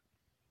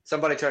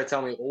 Somebody tried to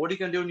tell me, well, what are you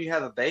going to do when you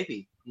have a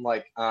baby? I'm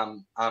like,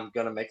 I'm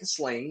going to make a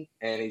sling,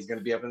 and he's going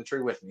to be up in the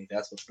tree with me.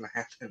 That's what's going to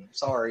happen. I'm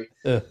sorry.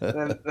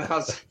 And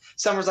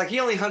Summer's like, he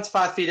only hunts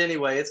 5 feet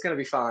anyway. It's going to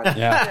be fine.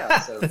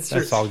 So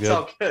that's all good. It's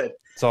all good.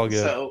 It's all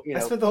good. So, I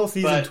spent the whole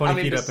season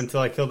 20 feet up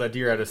until I killed that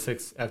deer at a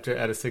 6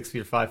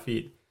 feet or 5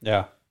 feet.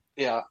 Yeah.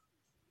 Yeah.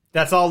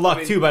 That's all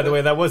luck too, by the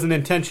way. That wasn't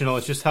intentional.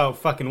 It's just how it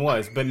fucking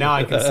was. But now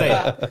I can say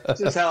it. It's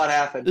just how it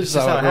happened. It's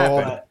just how it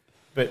happened.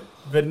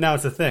 But now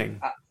it's a thing.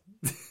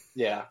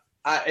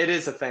 It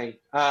is a thing.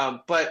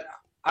 But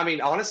I mean,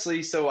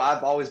 honestly, so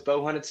I've always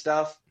bow hunted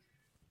stuff.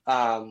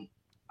 I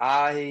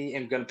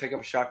am going to pick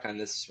up a shotgun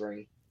this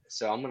spring.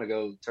 So I'm going to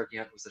go turkey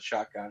hunt with a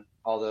shotgun,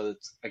 although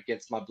it's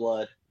against my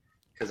blood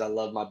because I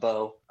love my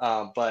bow.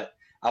 But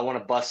I want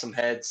to bust some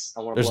heads.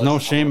 There's no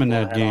shame in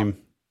that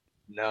game.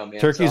 No, man.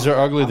 Turkeys are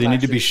ugly. They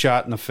need to be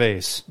shot in the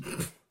face.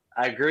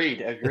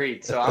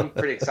 Agreed. So I'm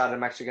pretty excited.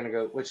 I'm actually going to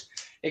go, which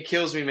it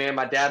kills me, man.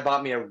 My dad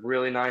bought me a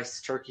really nice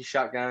turkey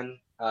shotgun.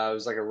 It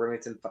was like a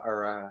Remington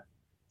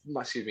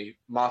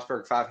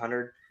Mossberg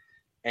 500.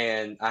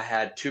 And I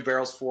had 2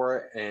 barrels for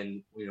it.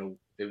 And,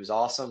 it was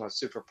awesome. I was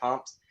super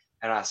pumped.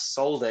 And I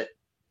sold it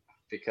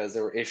because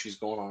there were issues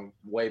going on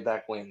way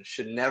back when.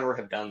 Should never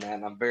have done that.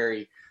 And I'm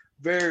very,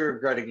 very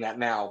regretting that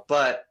now.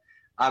 But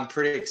I'm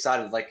pretty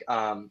excited. Like,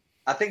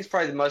 I think it's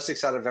probably the most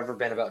excited I've ever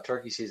been about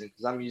turkey season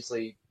because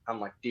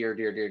I'm like deer,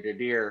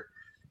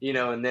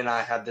 and then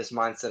I have this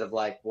mindset of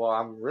like, well,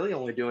 I'm really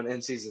only doing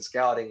in-season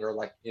scouting or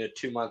like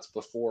 2 months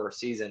before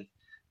season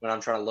when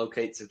I'm trying to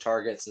locate some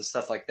targets and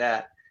stuff like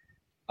that.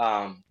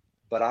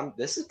 But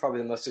this is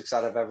probably the most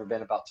excited I've ever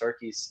been about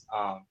turkeys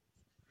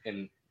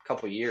in a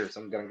couple of years.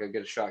 I'm gonna go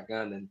get a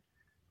shotgun and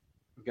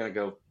I'm gonna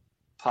go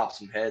pop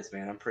some heads,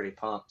 man. I'm pretty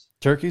pumped.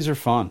 Turkeys are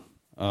fun.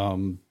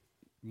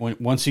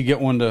 Once you get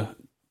one to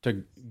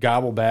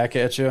gobble back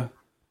at you,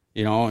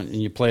 and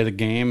you play the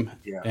game.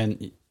 Yeah.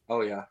 And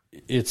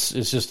it's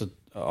just a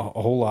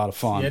whole lot of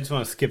fun. Yeah, I just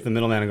want to skip the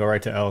middleman and go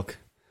right to elk.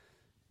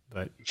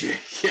 But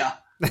yeah,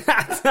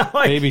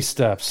 like, baby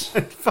steps.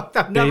 Fuck,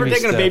 I've never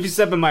taken a baby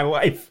step in my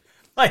life.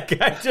 Like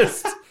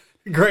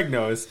Greg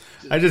knows.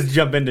 I just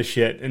jump into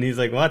shit, and he's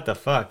like, "What the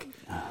fuck?"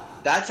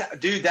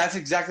 That's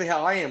exactly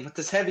how I am with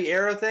this heavy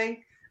arrow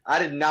thing. I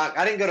didn't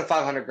go to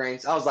 500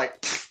 grains. I was like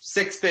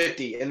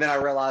 650, and then I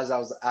realized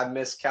I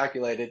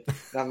miscalculated,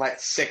 and I'm like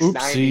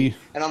 690,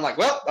 and I'm like,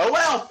 well,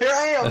 here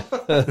I am.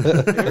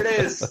 Here it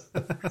is.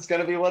 It's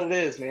gonna be what it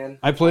is, man.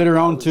 I played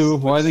around too.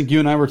 Well, I think you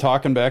and I were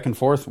talking back and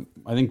forth.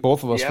 I think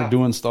both of us were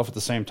doing stuff at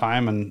the same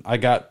time, and I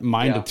got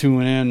mine to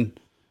tune in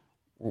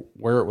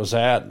where it was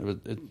at.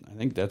 I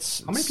think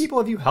that's... How many people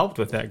have you helped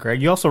with that,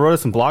 Greg? You also wrote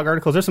us some blog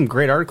articles. There's some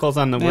great articles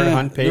on the Where to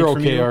Hunt page. They're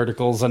okay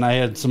articles, and I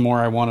had some more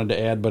I wanted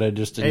to add, but I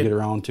just didn't get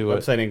around to it.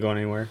 Website didn't go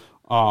anywhere.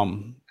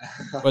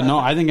 But no,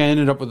 I think I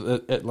ended up with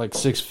it at like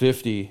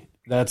 650.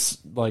 That's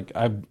like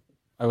I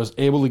was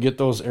able to get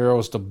those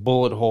arrows to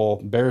bullet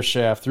hole, bare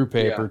shaft through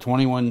paper,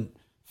 21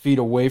 feet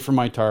away from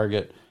my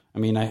target. I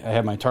mean, I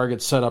had my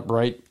target set up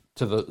right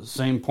to the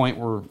same point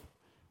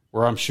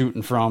where I'm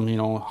shooting from,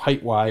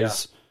 height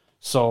wise. Yeah.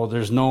 So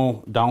there's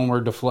no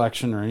downward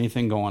deflection or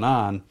anything going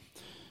on.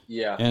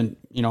 Yeah. And,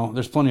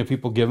 there's plenty of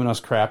people giving us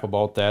crap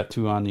about that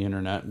too on the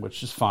internet,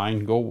 which is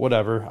fine. Go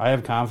whatever. I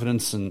have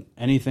confidence in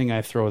anything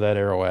I throw that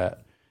arrow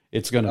at.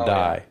 It's going to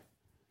die.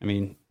 Yeah. I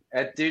mean,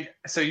 dude,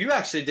 so you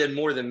actually did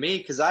more than me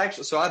because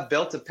I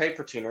built a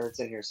paper tuner. It's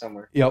in here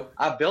somewhere. Yep.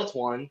 I built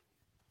one.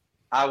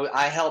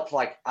 I helped,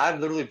 I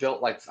literally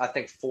built, I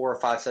think 4 or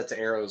 5 sets of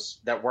arrows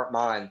that weren't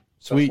mine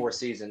before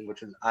season,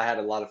 which I had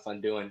a lot of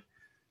fun doing.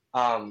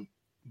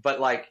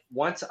 But,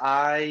 once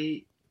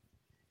I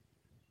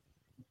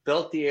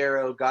built the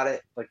arrow, got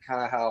it,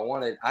 kind of how I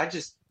wanted, I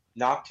just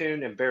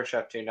noctuned and bare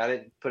shaft tuned. I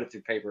didn't put it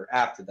through paper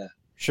after that.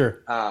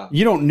 Sure.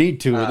 You don't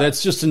need to.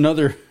 That's just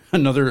another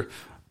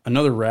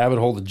rabbit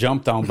hole to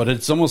jump down, but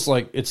it's almost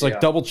like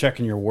double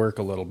checking your work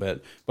a little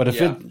bit. But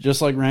if it,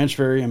 just like Ranch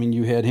Fairy, I mean,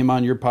 you had him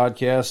on your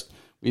podcast,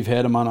 we've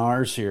had him on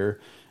ours here.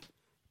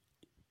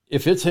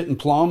 If it's hitting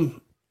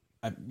plumb,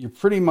 you're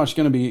pretty much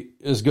going to be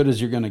as good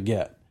as you're going to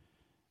get.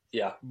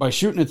 Yeah. By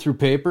shooting it through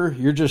paper,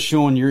 you're just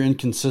showing your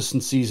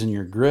inconsistencies in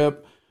your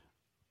grip.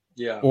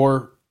 Yeah.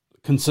 Or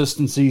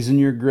consistencies in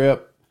your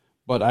grip.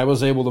 But I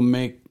was able to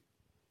make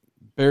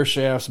bare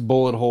shafts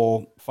bullet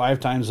hole 5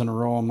 times in a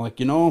row. I'm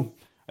like,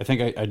 I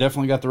think I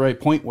definitely got the right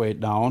point weight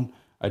down.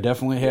 I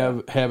definitely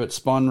have it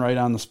spun right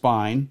on the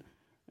spine.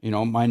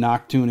 My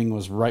knock tuning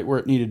was right where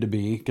it needed to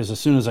be, because as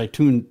soon as I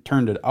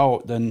turned it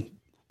out, then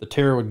the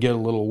tear would get a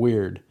little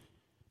weird.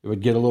 It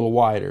would get a little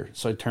wider.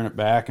 So I'd turn it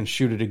back and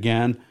shoot it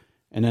again,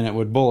 and then it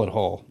would bullet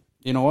hole.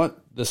 You know what?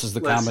 This is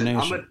the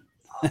combination.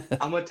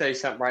 I'm going to tell you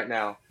something right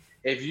now.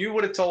 If you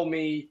would have told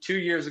me 2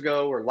 years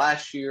ago or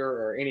last year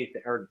or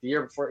anything, or the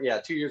year before,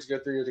 2 years ago,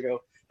 3 years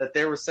ago, that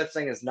there was such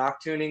thing as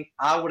knock tuning,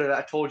 I would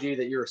have told you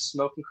that you're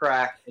smoking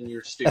crack and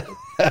you're stupid. Dude,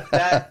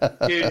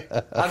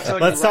 I'm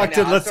telling let's you right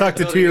now, let's talk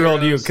to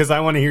 2-year-old you, because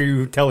I want to hear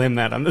you tell him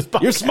that on this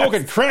podcast. You're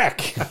smoking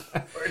crack.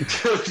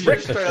 Dude, you're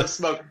straight up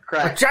smoking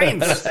crack.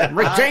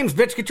 Rick James,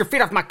 bitch, get your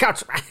feet off my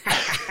couch.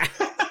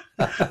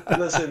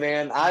 Listen,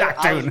 man,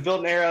 I was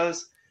building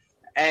arrows,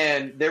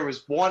 and there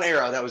was one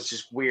arrow that was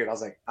just weird. I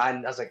was like,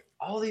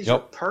 all these are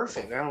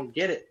perfect. I don't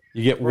get it.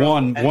 You get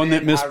one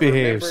that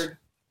misbehaves.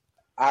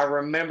 I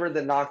remember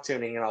the knock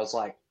tuning, and I was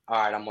like, all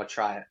right, I'm going to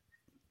try it.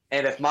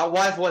 And if my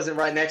wife wasn't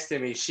right next to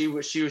me,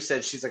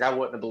 she's like, I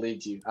wouldn't have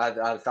believed you.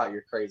 I thought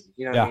you're crazy.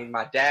 You know what I mean?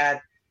 My dad,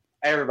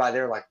 everybody,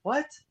 they were like,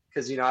 what?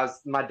 Because,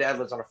 my dad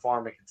lives on a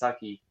farm in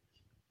Kentucky,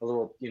 a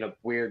little,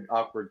 weird,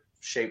 awkward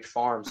shaped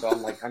farm.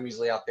 So I'm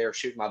usually out there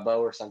shooting my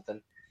bow or something.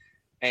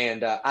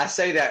 And I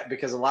say that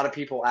because a lot of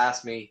people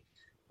ask me,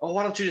 oh,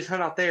 why don't you just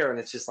hunt out there?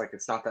 And it's just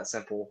it's not that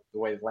simple, the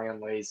way the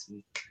land lays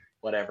and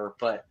whatever.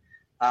 But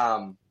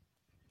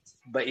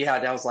yeah,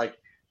 that was like,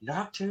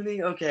 knock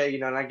tuning, okay,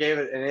 and I gave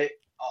it, and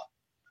it,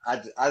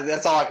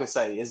 that's all I can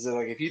say is that,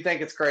 if you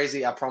think it's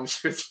crazy, I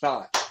promise you it's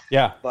not.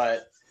 Yeah.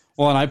 But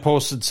and I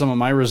posted some of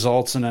my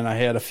results, and then I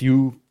had a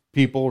few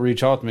people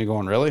reach out to me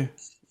going, really?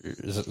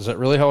 Is that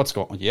really how it's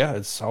going? Yeah,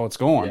 it's how it's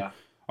going. Yeah.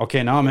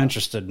 Okay, now I'm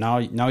interested. Now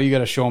you got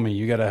to show me.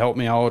 You got to help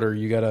me out, or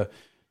you got to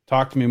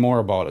talk to me more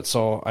about it.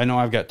 So I know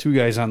I've got 2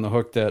 guys on the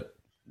hook that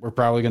we're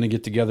probably going to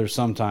get together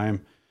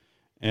sometime,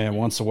 and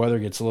once the weather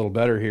gets a little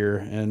better here,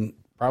 and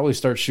probably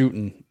start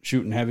shooting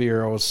heavy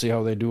arrows, see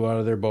how they do out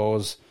of their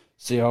bows,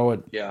 see how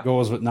it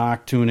goes with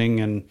knock tuning,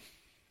 and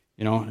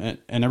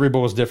and every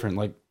bow is different.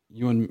 Like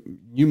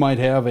you might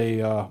have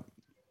a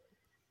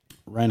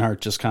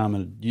Reinhardt just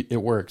commented,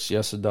 it works.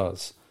 Yes, it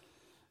does.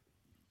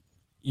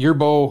 Your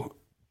bow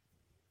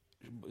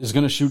is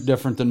going to shoot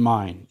different than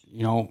mine,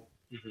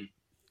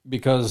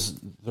 because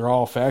they're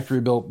all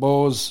factory built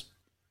bows.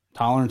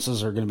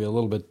 Tolerances are going to be a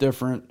little bit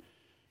different.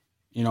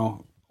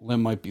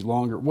 Limb might be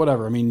longer,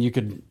 whatever. I mean, you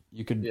could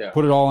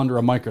put it all under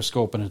a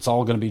microscope, and it's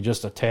all going to be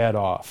just a tad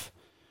off.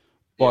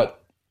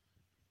 But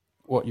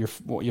what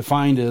you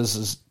find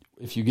is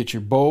if you get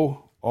your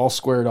bow all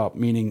squared up,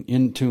 meaning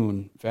in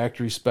tune,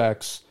 factory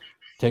specs,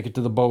 take it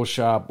to the bow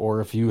shop, or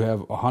if you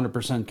have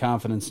 100%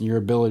 confidence in your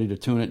ability to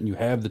tune it and you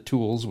have the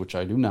tools, which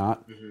I do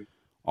not. Mm-hmm.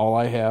 All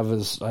I have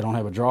is I don't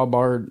have a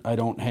drawbar. I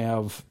don't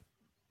have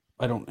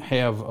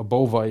a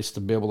bow vise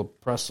to be able to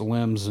press the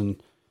limbs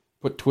and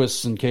put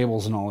twists and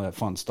cables and all that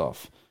fun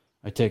stuff.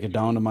 I take it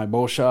down to my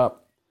bow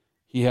shop.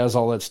 He has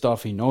all that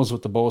stuff. He knows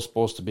what the bow is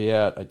supposed to be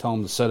at. I tell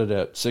him to set it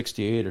at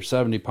 68 or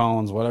 70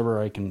 pounds, whatever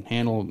I can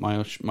handle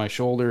my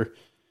shoulder.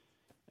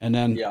 And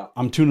then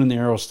I'm tuning the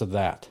arrows to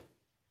that.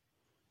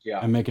 Yeah.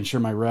 I'm making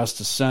sure my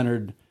rest is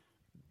centered.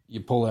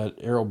 You pull that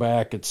arrow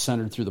back, it's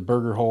centered through the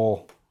burger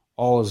hole.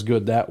 All is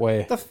good that way.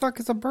 What the fuck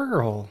is a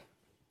burger hole?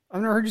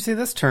 I've never heard you say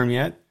this term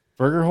yet.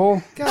 Burger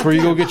hole? That's where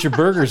you go get your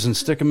burgers and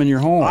stick them in your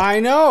hole. I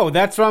know.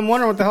 That's what I'm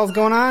wondering what the hell's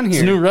going on here.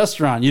 It's a new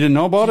restaurant. You didn't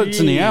know about it? It's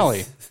in the Jeez.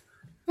 alley.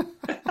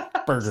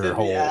 Burger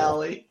hole. The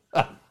alley.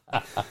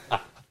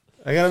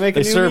 I gotta make a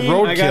They new serve meme.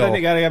 I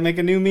roadkill. gotta make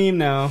a new meme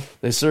now.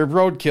 They serve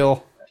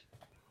roadkill.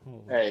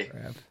 Hey.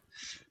 Crap.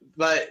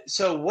 But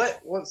so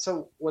what?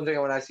 So one thing I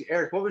want to ask you,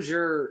 Eric, what was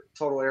your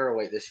total arrow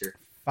weight this year?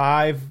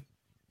 5.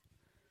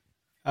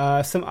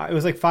 It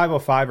was like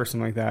 505 or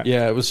something like that.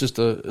 Yeah, it was just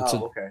a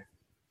Okay.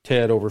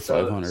 tad over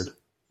So- 500.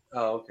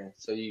 Oh, okay.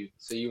 So you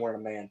weren't a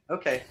man.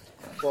 Okay.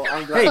 Well,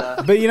 I'm Hey,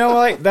 glad. but you know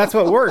what? That's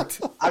what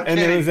worked, I'm and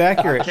kidding. it was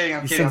accurate. I'm kidding.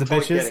 I'm You kidding. sons I'm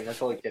of totally bitches. kidding. I'm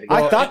totally kidding.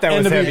 I thought that was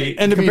and to be- heavy.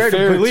 and to be Compared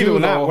fair, believe it too, or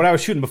not, though- what I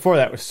was shooting before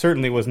that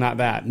certainly was not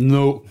that.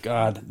 No,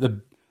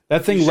 God.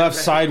 That thing left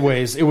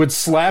sideways. It would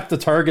slap the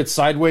target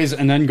sideways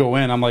and then go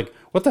in. I'm like,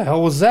 what the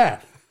hell was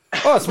that?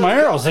 Oh, it's my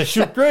arrows. They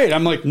shoot great.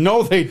 I'm like,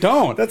 no, they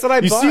don't. That's what I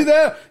You thought. see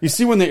that? You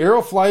see when the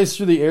arrow flies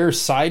through the air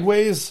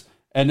sideways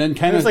and then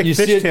kind It of was like you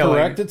see it fishtailing.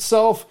 correct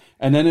itself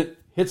and then it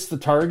hits the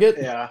target.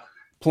 Yeah.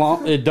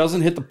 Plumb. It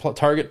doesn't hit the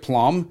target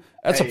plumb.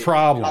 That's a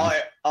problem.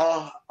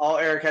 All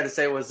Eric had to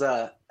say was,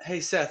 "Hey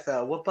Seth,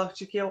 what buck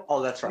did you kill?"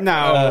 Oh, that's right.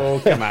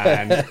 No, come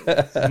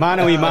on.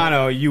 Mano y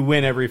mano, you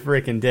win every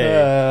freaking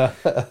day.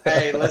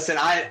 Hey, listen,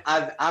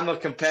 I'm a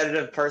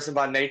competitive person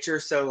by nature,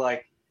 so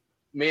like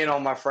me and all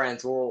my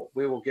friends,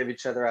 we will give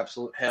each other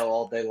absolute hell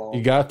all day long.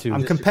 You got to.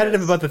 I'm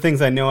competitive about the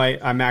things I know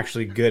I'm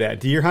actually good at.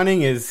 Deer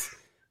hunting is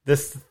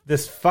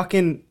this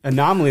fucking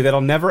anomaly that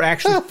I'll never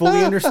actually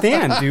fully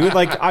understand, dude.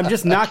 Like, I'm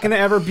just not going to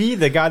ever be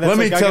the guy that's Let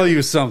me like, tell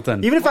you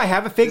something. even if I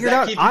have it Does figured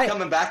that out, keep you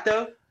coming back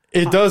though?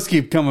 It does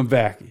keep coming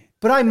back.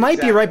 but I might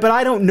be right, but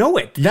I don't know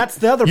it. That's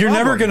the other You're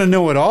problem. never going to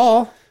know it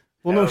all.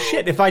 Well, no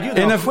shit. If I do,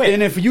 then And I'll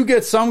quit. if you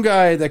get some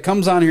guy that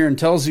comes on here and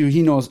tells you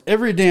he knows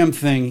every damn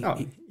thing Oh,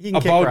 he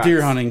can kick about rocks.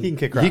 deer hunting, He can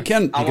kick He rocks.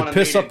 can, I he can wanna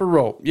piss meet up a him.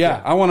 rope. Yeah,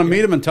 I want to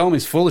meet him and tell him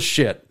he's full of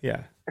shit.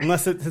 Yeah.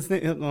 Unless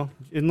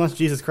unless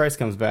Jesus Christ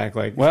comes back,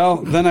 like, Well,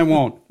 then I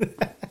won't.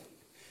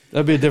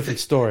 That'd be a different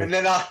story. And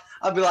then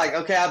I'll be like,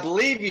 okay, I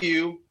believe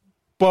you,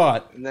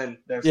 But and then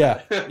there's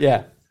yeah,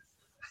 yeah,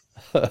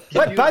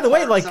 But by the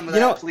way, like, some of you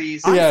know, that,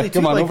 please. honestly, yeah. too,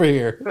 Come on like, over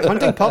here.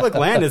 hunting public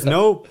land is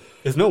no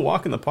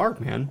walk in the park,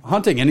 man.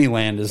 Hunting any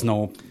land is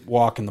no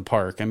walk in the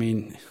park. I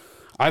mean,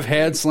 I've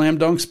had slam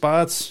dunk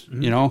spots.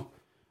 Mm-hmm. You know,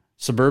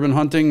 suburban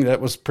hunting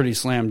that was pretty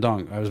slam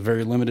dunk. I was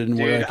very limited in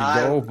where I Dude,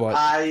 could go,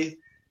 but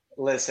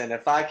listen,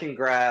 if I can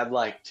grab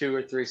like 2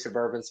 or 3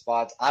 suburban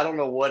spots, I don't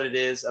know what it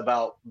is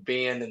about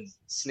being and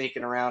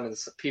sneaking around in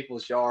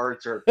people's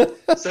yards or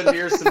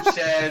near some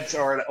sheds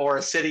or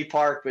a city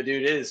park, but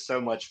dude, it is so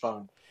much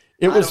fun.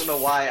 I don't know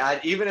why.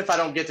 Even if I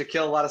don't get to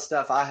kill a lot of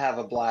stuff, I have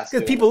a blast.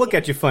 Because doing people it. look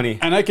at you funny.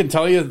 And I can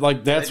tell you,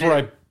 like, that's They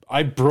where do.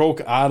 I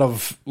broke out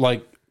of,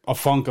 like, a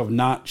funk of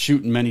not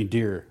shooting many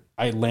deer.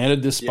 I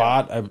landed this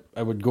spot.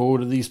 I would go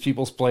to these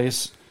people's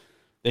place.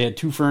 They had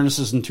 2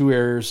 furnaces and 2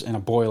 airers and a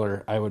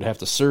boiler. I would have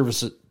to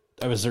service it.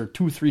 I was there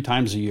 2-3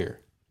 times a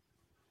year.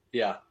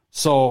 Yeah.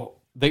 So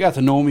they got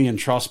to know me and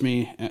trust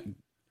me,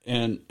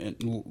 and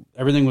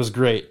everything was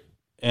great.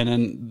 And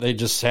then they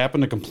just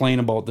happened to complain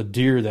about the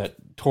deer that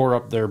tore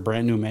up their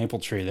brand new maple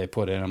tree they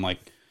put in. I'm like,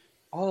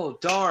 Oh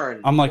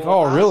darn! I'm like, Well,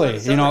 oh, I was really? at a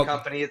You summer know-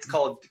 company. It's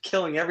called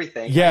Killing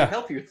Everything. Yeah. I can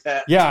help you with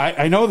that. yeah,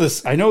 I know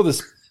this. I know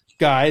this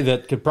guy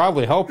that could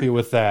probably help you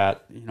with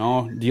that. You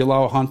know, do you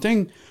allow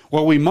hunting?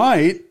 Well, we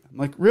might. I'm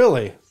like,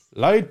 really?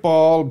 Light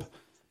bulb.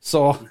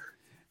 So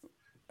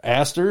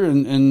asked her,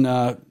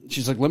 and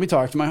she's like, let me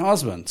talk to my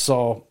husband.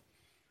 So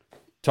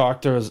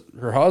talked to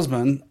her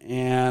husband,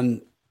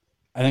 and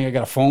I think I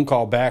got a phone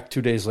call back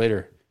 2 days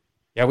later.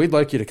 Yeah, we'd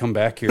like you to come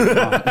back here.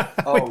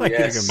 Oh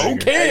yes.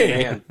 Okay,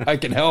 Hey, man. I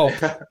can help.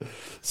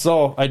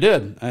 So I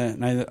did,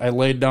 and I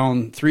laid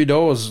down 3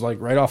 does like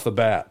right off the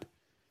bat.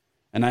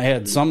 And I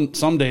had some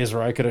days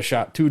where I could have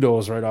shot 2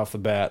 does right off the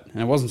bat,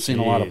 and I wasn't seeing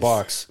a lot of Jeez.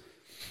 bucks.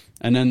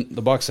 And then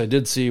the bucks I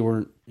did see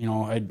were, you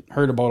know, I'd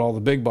heard about all the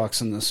big bucks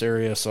in this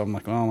area, so I'm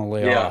like, well, I'm gonna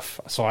lay off.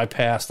 So I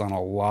passed on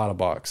a lot of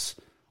bucks,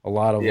 a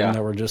lot of them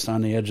that were just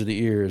on the edge of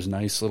the ears,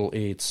 nice little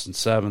 8s and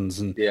 7s,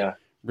 and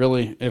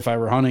really, if I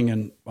were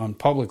hunting on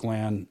public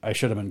land, I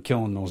should have been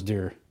killing those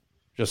deer.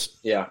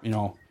 Just you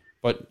know,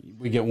 but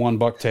we get 1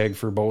 buck tag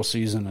for bow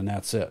season, and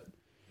that's it.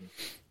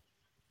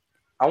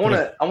 I want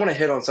to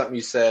hit on something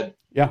you said.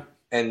 Yeah.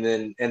 And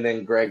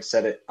then Greg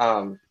said it.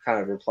 Kind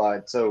of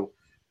replied. So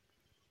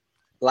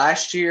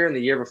last year and the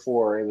year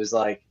before, it was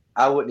like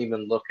I wouldn't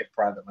even look at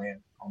private land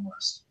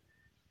almost.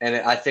 And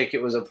I think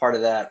it was a part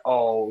of that.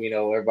 Oh, you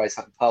know, everybody's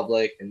hunting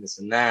public and this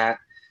and that.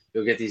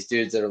 You'll get these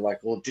dudes that are like,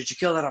 well, did you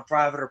kill that on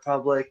private or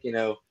public? You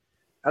know,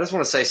 I just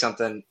want to say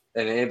something,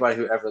 and anybody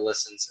who ever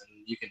listens,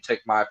 and you can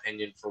take my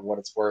opinion for what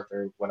it's worth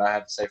or what I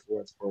have to say for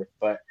what it's worth.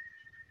 But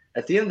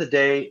at the end of the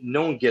day,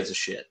 no one gives a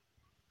shit.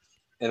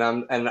 And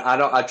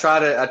I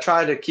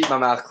try to keep my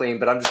mouth clean,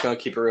 but I'm just going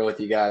to keep it real with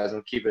you guys.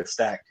 I'm keep it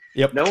stacked.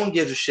 Yep. No one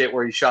gives a shit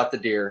where you shot the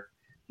deer.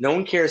 No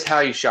one cares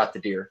how you shot the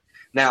deer.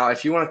 Now,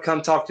 if you want to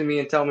come talk to me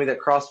and tell me that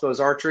crossbow is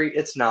archery,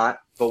 it's not.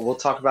 But we'll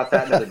talk about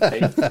that another day.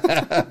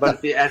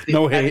 But at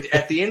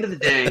the end of the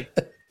day,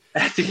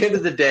 at the end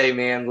of the day,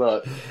 man,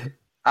 look,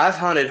 I've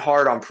hunted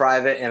hard on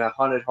private and I've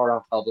hunted hard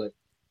on public.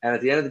 And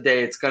at the end of the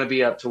day, it's going to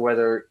be up to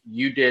whether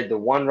you did the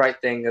one right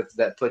thing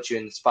that puts you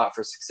in the spot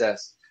for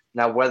success.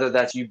 Now, whether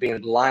that's you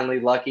being blindly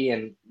lucky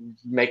and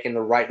making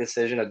the right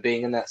decision of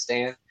being in that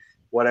stand,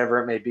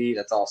 whatever it may be,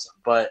 that's awesome.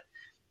 But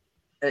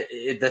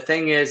the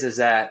thing is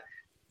that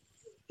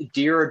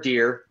deer are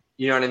deer,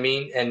 you know what I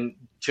mean? And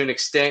to an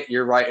extent,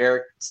 you're right,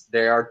 Eric,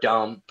 they are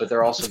dumb, but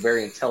they're also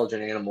very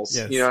intelligent animals.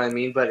 Yes. You know what I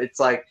mean? But it's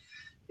like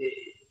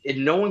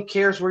no one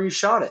cares where you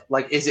shot it.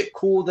 Like, is it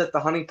cool that the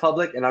hunting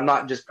public, and I'm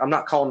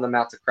not calling them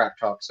out to crap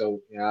talk,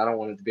 so I don't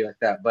want it to be like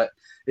that, but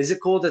is it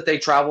cool that they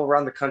travel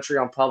around the country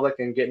on public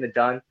and getting it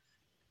done?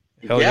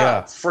 Hell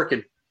yeah.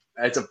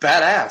 It's a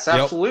badass.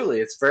 Absolutely.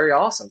 Yep. It's very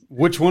awesome.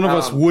 Which one of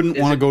us wouldn't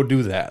want to go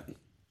do that?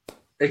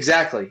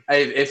 Exactly.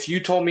 If you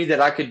told me that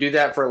I could do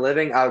that for a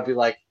living, I would be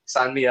like,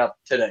 sign me up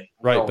today.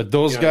 Right. But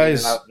those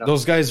guys,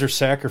 those guys are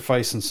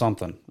sacrificing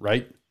something,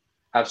 right?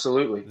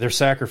 Absolutely. They're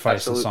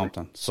sacrificing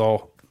something.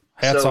 So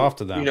hats off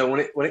to them.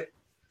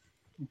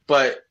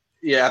 But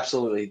yeah,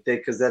 absolutely.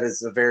 Because that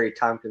is a very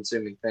time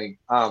consuming thing.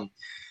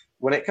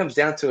 When it comes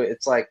down to it,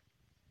 it's like,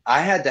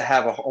 I had to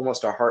have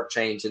almost a heart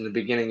change in the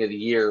beginning of the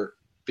year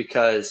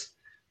because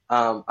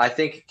I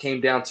think it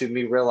came down to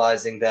me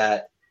realizing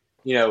that,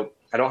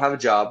 I don't have a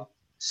job.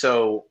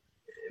 So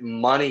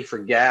money for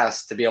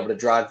gas to be able to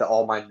drive to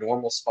all my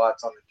normal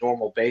spots on a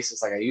normal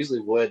basis like I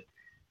usually would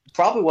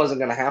probably wasn't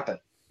going to happen.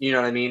 You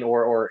know what I mean?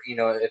 Or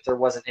if there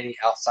wasn't any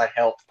outside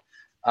help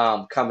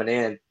coming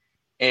in.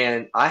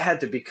 And I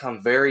had to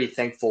become very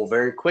thankful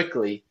very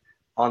quickly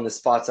on the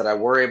spots that I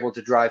were able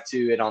to drive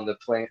to and on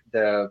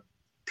the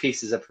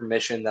pieces of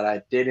permission that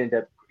I did end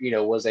up,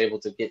 was able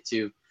to get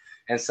to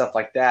and stuff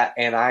like that.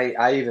 And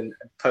I even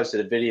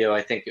posted a video.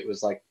 I think it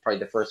was like probably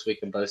the first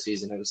week of bow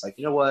season. It was like,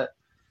 you know what?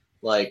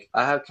 Like,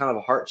 I had kind of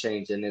a heart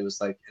change, and it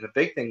was like, and a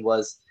big thing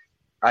was,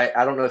 I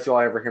don't know if y'all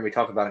ever hear me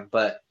talk about him,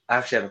 but I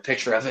actually have a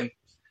picture of him.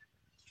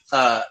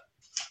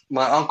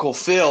 My uncle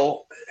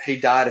Phil, he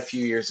died a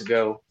few years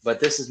ago, but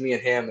this is me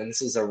and him, and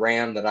this is a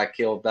ram that I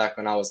killed back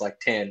when I was like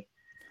 10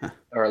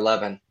 or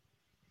 11.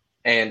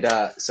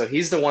 And so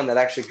he's the one that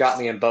actually got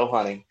me in bow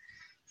hunting.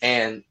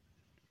 And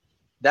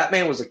that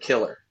man was a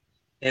killer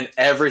in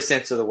every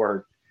sense of the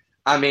word.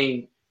 I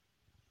mean,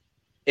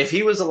 if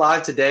he was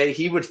alive today,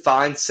 he would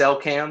find cell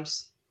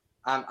cams.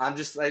 I'm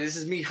just like, this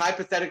is me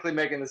hypothetically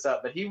making this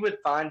up, but he would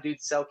find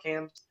dude's cell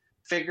cams,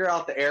 figure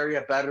out the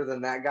area better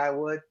than that guy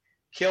would,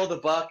 kill the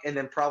buck, and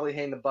then probably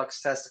hang the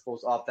buck's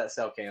testicles off that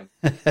cell cam.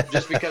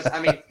 Just because,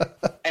 I mean,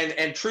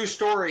 and true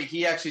story,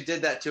 he actually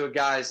did that to a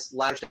guy's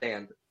ladder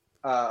stand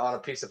on a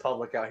piece of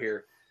public out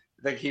here.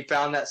 Like, he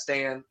found that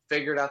stand,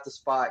 figured out the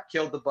spot,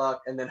 killed the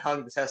buck, and then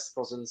hung the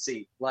testicles in the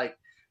seat. Like,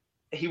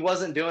 he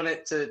wasn't doing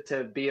it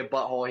to be a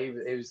butthole.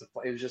 It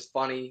was just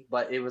funny,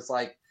 but it was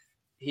like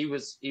he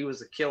was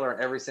a killer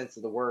in every sense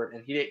of the word,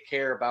 and he didn't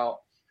care about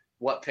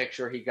what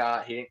picture he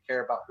got. He didn't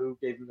care about who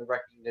gave him the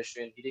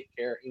recognition. He didn't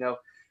care,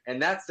 and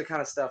that's the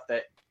kind of stuff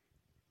that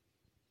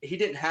he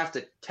didn't have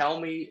to tell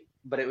me,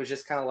 but it was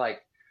just kind of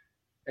like,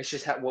 it's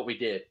just what we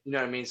did. You know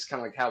what I mean? It's kind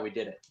of like how we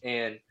did it.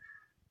 And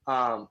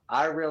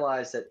I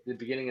realized at the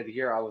beginning of the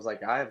year, I was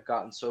like, I have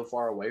gotten so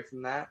far away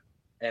from that,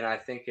 and I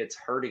think it's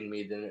hurting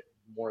me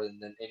more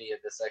than any of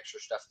this extra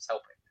stuff is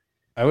helping.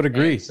 I would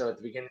agree. And so at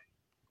the beginning,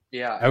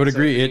 yeah, I would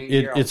agree.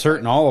 It's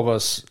hurting all of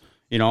us,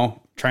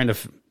 trying to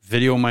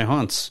video my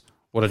hunts.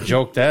 What a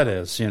joke that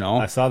is,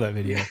 I saw that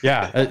video.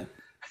 Yeah.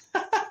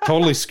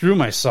 Totally screw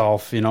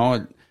myself,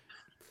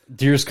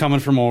 deer's coming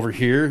from over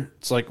here.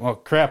 It's like, well,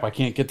 crap, I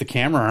can't get the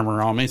camera arm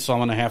around me, so I'm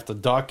going to have to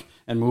duck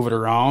and move it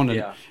around.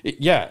 And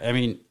I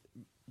mean,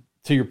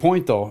 to your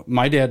point though,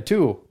 my dad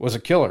too was a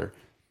killer.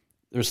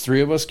 There's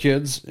 3 of us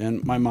kids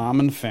and my mom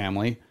and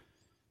family,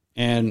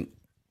 and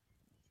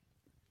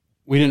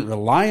we didn't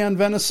rely on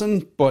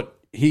venison, but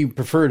he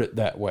preferred it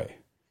that way.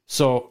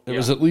 So it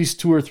was at least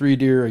 2 or 3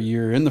 deer a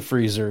year in the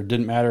freezer. It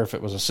didn't matter if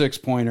it was a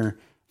 6-pointer,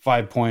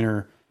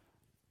 5-pointer,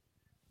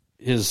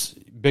 his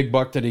big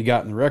buck that he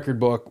got in the record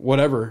book,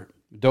 whatever,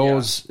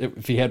 does,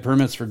 if he had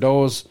permits for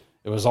does,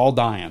 it was all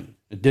dying.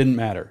 It didn't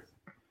matter.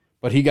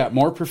 But he got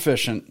more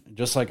proficient,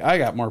 just like I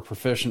got more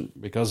proficient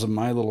because of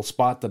my little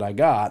spot that I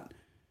got.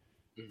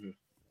 Mm-hmm.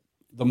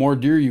 The more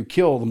deer you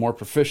kill, the more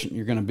proficient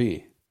you're going to be.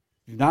 If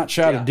you've not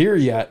shot a deer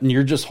yet and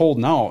you're just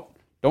holding out,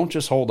 don't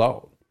just hold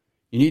out.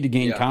 You need to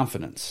gain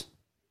confidence.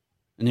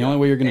 And the only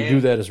way you're going to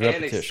do that is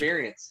repetition. And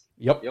experience.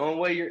 Yep. The only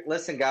way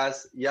listen,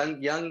 guys, young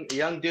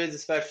dudes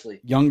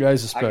especially. Young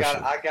guys especially.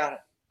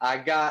 I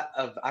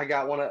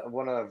got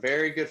one of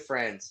very good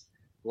friends.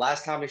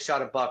 Last time he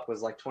shot a buck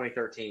was like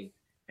 2013,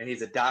 and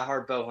he's a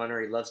diehard bow hunter.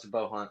 He loves to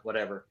bow hunt,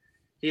 whatever.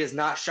 He has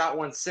not shot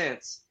one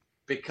since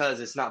because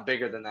it's not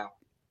bigger than that one.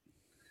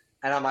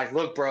 And I'm like,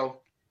 look, bro,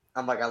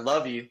 I'm like, I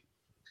love you,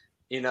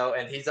 And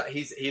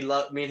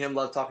me and him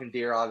love talking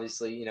deer.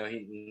 Obviously,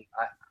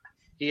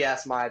 he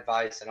asked my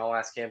advice, and I'll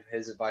ask him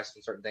his advice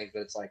on certain things.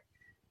 But it's like,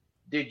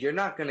 dude, you're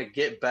not going to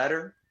get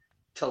better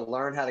to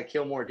learn how to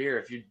kill more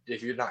deer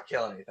if you're not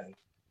killing anything.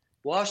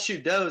 well, I'll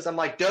shoot does. I'm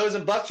like, does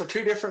and bucks are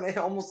two different.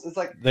 It's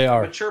like They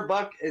are. mature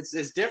buck.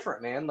 It's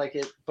different, man.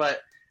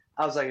 But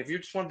I was like, if you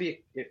just want to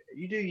be, if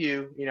you do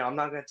you, I'm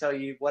not going to tell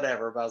you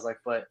whatever. But I was like,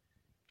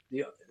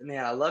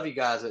 man, I love you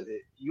guys.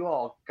 You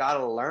all got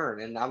to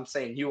learn. And I'm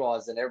saying you all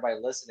as in everybody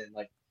listening,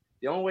 like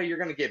the only way you're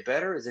going to get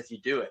better is if you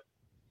do it.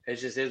 It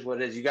just is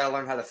what it is. You got to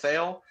learn how to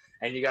fail,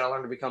 and you got to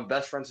learn to become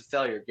best friends with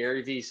failure.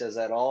 Gary Vee says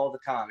that all the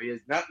time. He is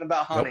nothing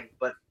about hunting,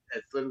 but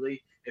it's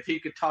literally, if he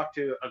could talk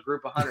to a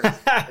group of hunters,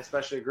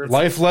 especially a group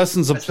Life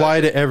lessons apply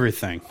to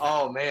everything.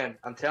 Oh man,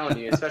 I'm telling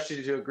you,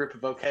 especially to a group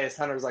of okayist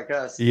hunters like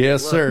us.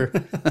 Yes, sir.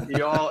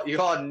 you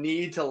all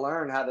need to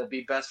learn how to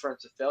be best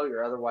friends with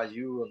failure. Otherwise,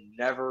 you will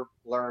never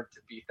learn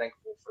to be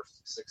thankful for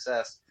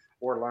success,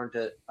 or learn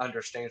to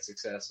understand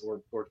success,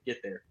 or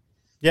get there.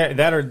 Yeah,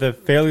 that or the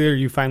failure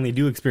you finally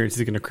do experience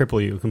is going to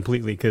cripple you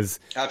completely. Because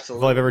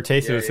all I've ever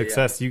tasted of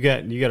success, you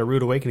got a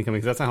rude awakening coming.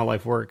 Because that's not how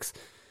life works.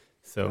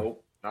 So,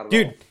 nope, not at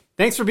dude, all.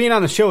 Thanks for being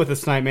on the show with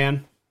us tonight,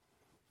 man.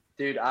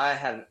 Dude, I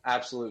had an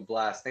absolute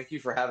blast. Thank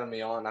you for having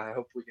me on. I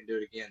hope we can do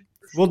it again.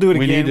 We'll do it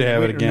we again. We need to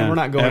have it again. We're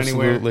not going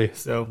Absolutely. anywhere,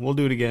 so we'll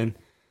do it again.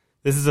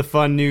 This is a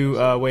fun new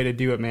way to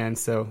do it, man.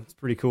 So it's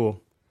pretty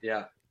cool.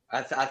 Yeah,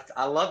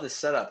 I love this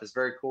setup. It's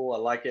very cool. I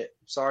like it.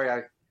 Sorry,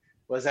 I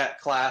was at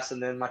class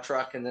and then my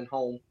truck and then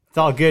home. It's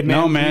all good, man.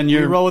 No, man,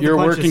 you're a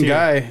working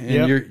guy,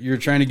 and yep. you're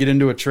trying to get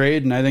into a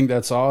trade, and I think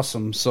that's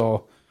awesome.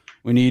 So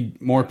we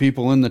need more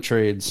people in the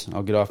trades.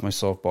 I'll get off my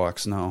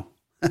soapbox now.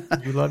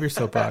 You love your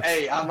soapbox.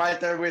 Hey, I'm right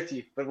there with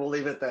you, but we'll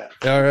leave it at that.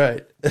 All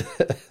right.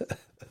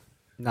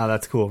 No,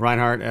 that's cool.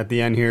 Reinhardt at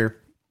the end here.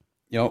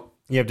 Yep.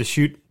 You have to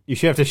shoot. You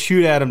should have to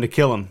shoot at him to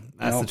kill him.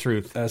 That's the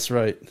truth. That's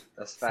right.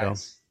 That's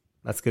facts. So,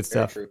 that's good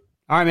stuff. True.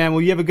 All right, man.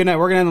 Well, you have a good night.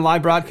 We're going to end the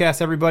live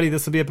broadcast, everybody.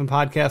 This will be up in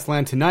podcast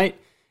land tonight,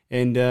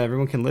 and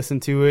everyone can listen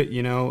to it,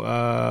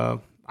 I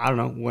don't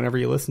know, whenever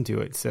you listen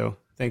to it. So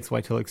thanks,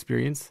 Whitetail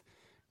Experience.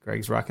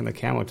 Greg's rocking the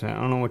camo tonight.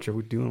 I don't know what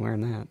you're doing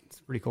wearing that.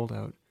 It's pretty cold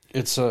out.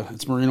 It's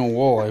merino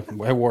wool.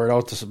 I wore it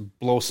out to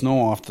blow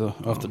snow off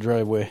the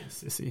driveway.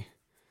 Sissy.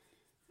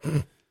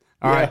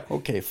 All right.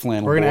 Okay,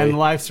 flannel. We're going to end the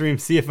live stream.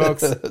 See you,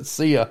 folks.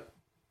 See ya.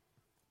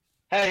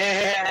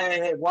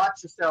 Hey,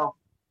 watch yourself.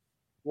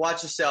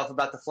 Watch yourself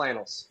about the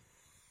flannels.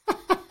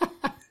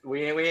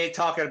 we ain't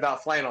talking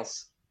about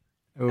flannels.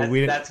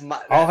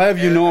 I'll have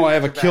you know I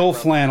have a kill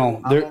flannel.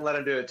 I won't let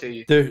him do it to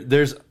you.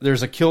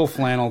 There's a kill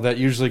flannel that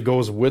usually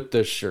goes with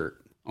this shirt.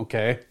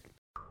 Okay.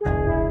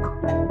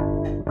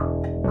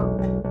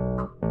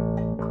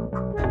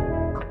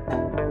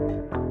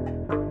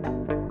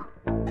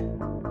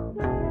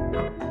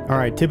 All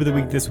right, tip of the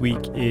week this week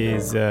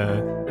is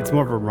it's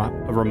more of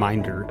a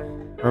reminder.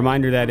 A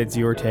reminder that it's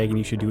your tag and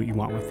you should do what you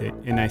want with it.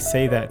 And I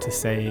say that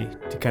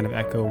to kind of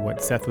echo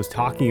what Seth was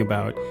talking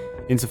about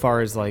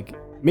insofar as like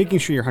making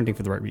sure you're hunting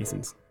for the right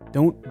reasons.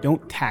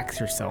 Don't tax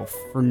yourself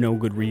for no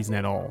good reason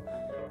at all.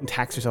 Don't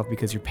tax yourself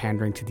because you're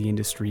pandering to the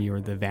industry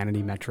or the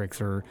vanity metrics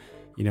or,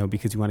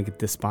 because you want to get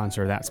this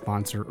sponsor or that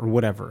sponsor or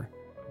whatever.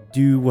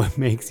 Do what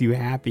makes you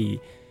happy.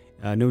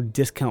 No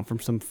discount from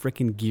some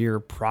freaking gear,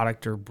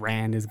 product, or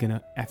brand is going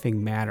to effing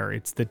matter.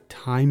 It's the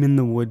time in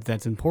the woods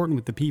that's important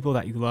with the people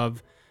that you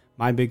love.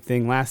 My big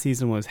thing last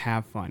season was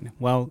have fun.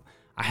 Well,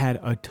 I had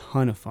a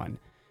ton of fun.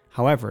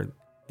 However,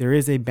 there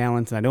is a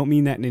balance, and I don't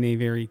mean that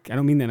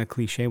in a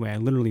cliche way. I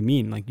literally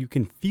mean like you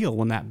can feel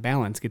when that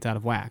balance gets out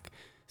of whack.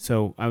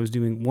 So I was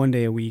doing 1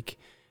 day a week,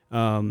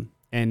 and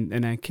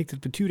I kicked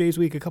it to 2 days a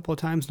week a couple of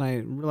times, and I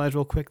realized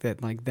real quick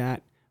that like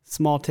that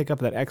small tick up,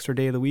 that extra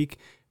day of the week,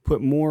 put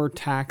more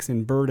tax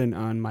and burden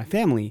on my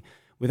family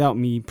without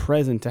me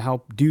present to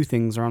help do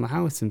things around the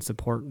house and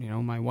support,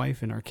 my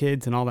wife and our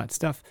kids and all that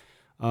stuff.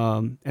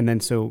 And then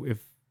so if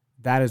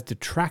that is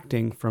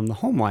detracting from the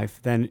home life,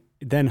 then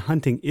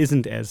hunting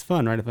isn't as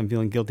fun, right? If I'm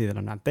feeling guilty that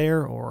I'm not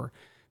there or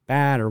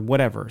bad or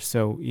whatever.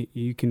 So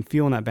you can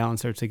feel when that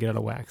balance starts to get out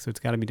of whack. So it's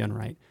got to be done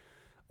right.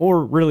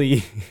 Or really,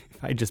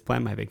 if I just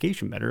planned my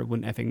vacation better, it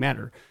wouldn't effing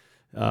matter.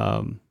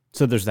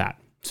 So there's that.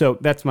 So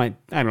that's my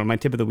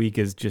tip of the week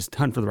is just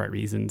hunt for the right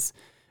reasons.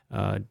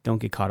 Don't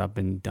get caught up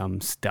in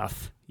dumb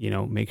stuff.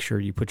 Make sure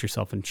you put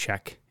yourself in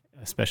check,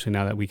 especially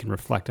now that we can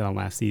reflect on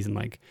last season.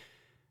 Like,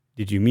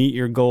 did you meet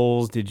your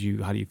goals?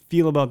 How do you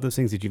feel about those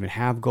things? Did you even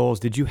have goals?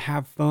 Did you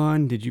have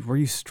fun? Were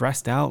you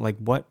stressed out? Like,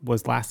 what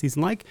was last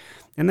season like?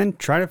 And then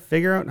try to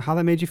figure out how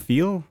that made you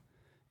feel.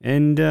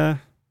 And, I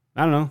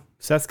don't know.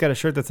 Seth's got a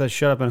shirt that says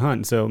shut up and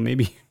hunt. So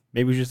maybe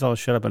we just all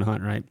shut up and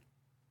hunt, right?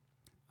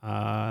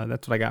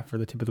 That's what I got for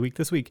the tip of the week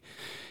this week.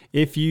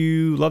 If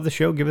you love the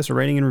show, give us a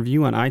rating and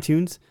review on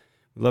iTunes.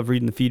 We love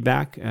reading the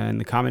feedback and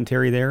the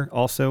commentary there.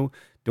 Also,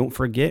 don't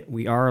forget,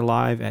 we are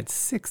live at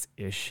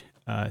 6-ish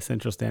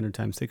Central Standard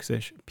Time,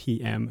 6-ish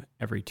p.m.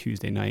 every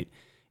Tuesday night.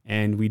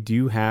 And we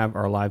do have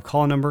our live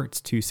call number.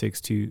 It's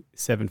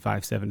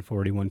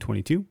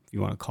 262-757-4122. If you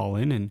want to call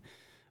in and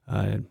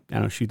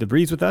shoot the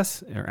breeze with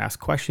us or ask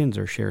questions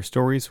or share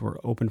stories, we're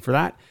open for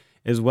that.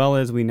 As well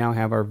as we now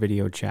have our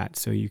video chat.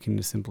 So you can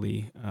just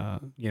simply,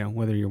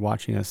 whether you're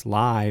watching us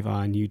live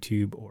on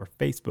YouTube or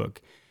Facebook,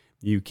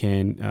 you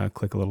can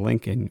click a little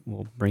link and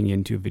we'll bring you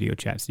into a video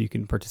chat so you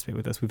can participate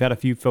with us. We've had a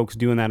few folks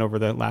doing that over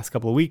the last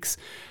couple of weeks.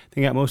 I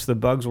think I got most of the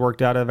bugs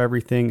worked out of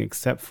everything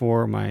except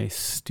for my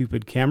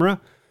stupid camera.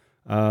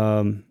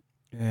 I've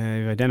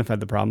identified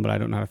the problem, but I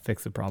don't know how to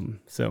fix the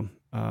problem. So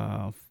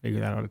I'll figure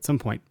that out at some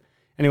point.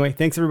 Anyway,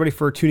 thanks everybody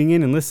for tuning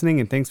in and listening,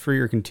 and thanks for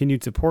your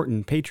continued support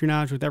and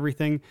patronage with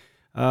everything.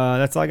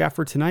 That's all I got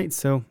for tonight.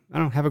 So I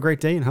don't know, have a great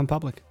day and hunt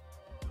public.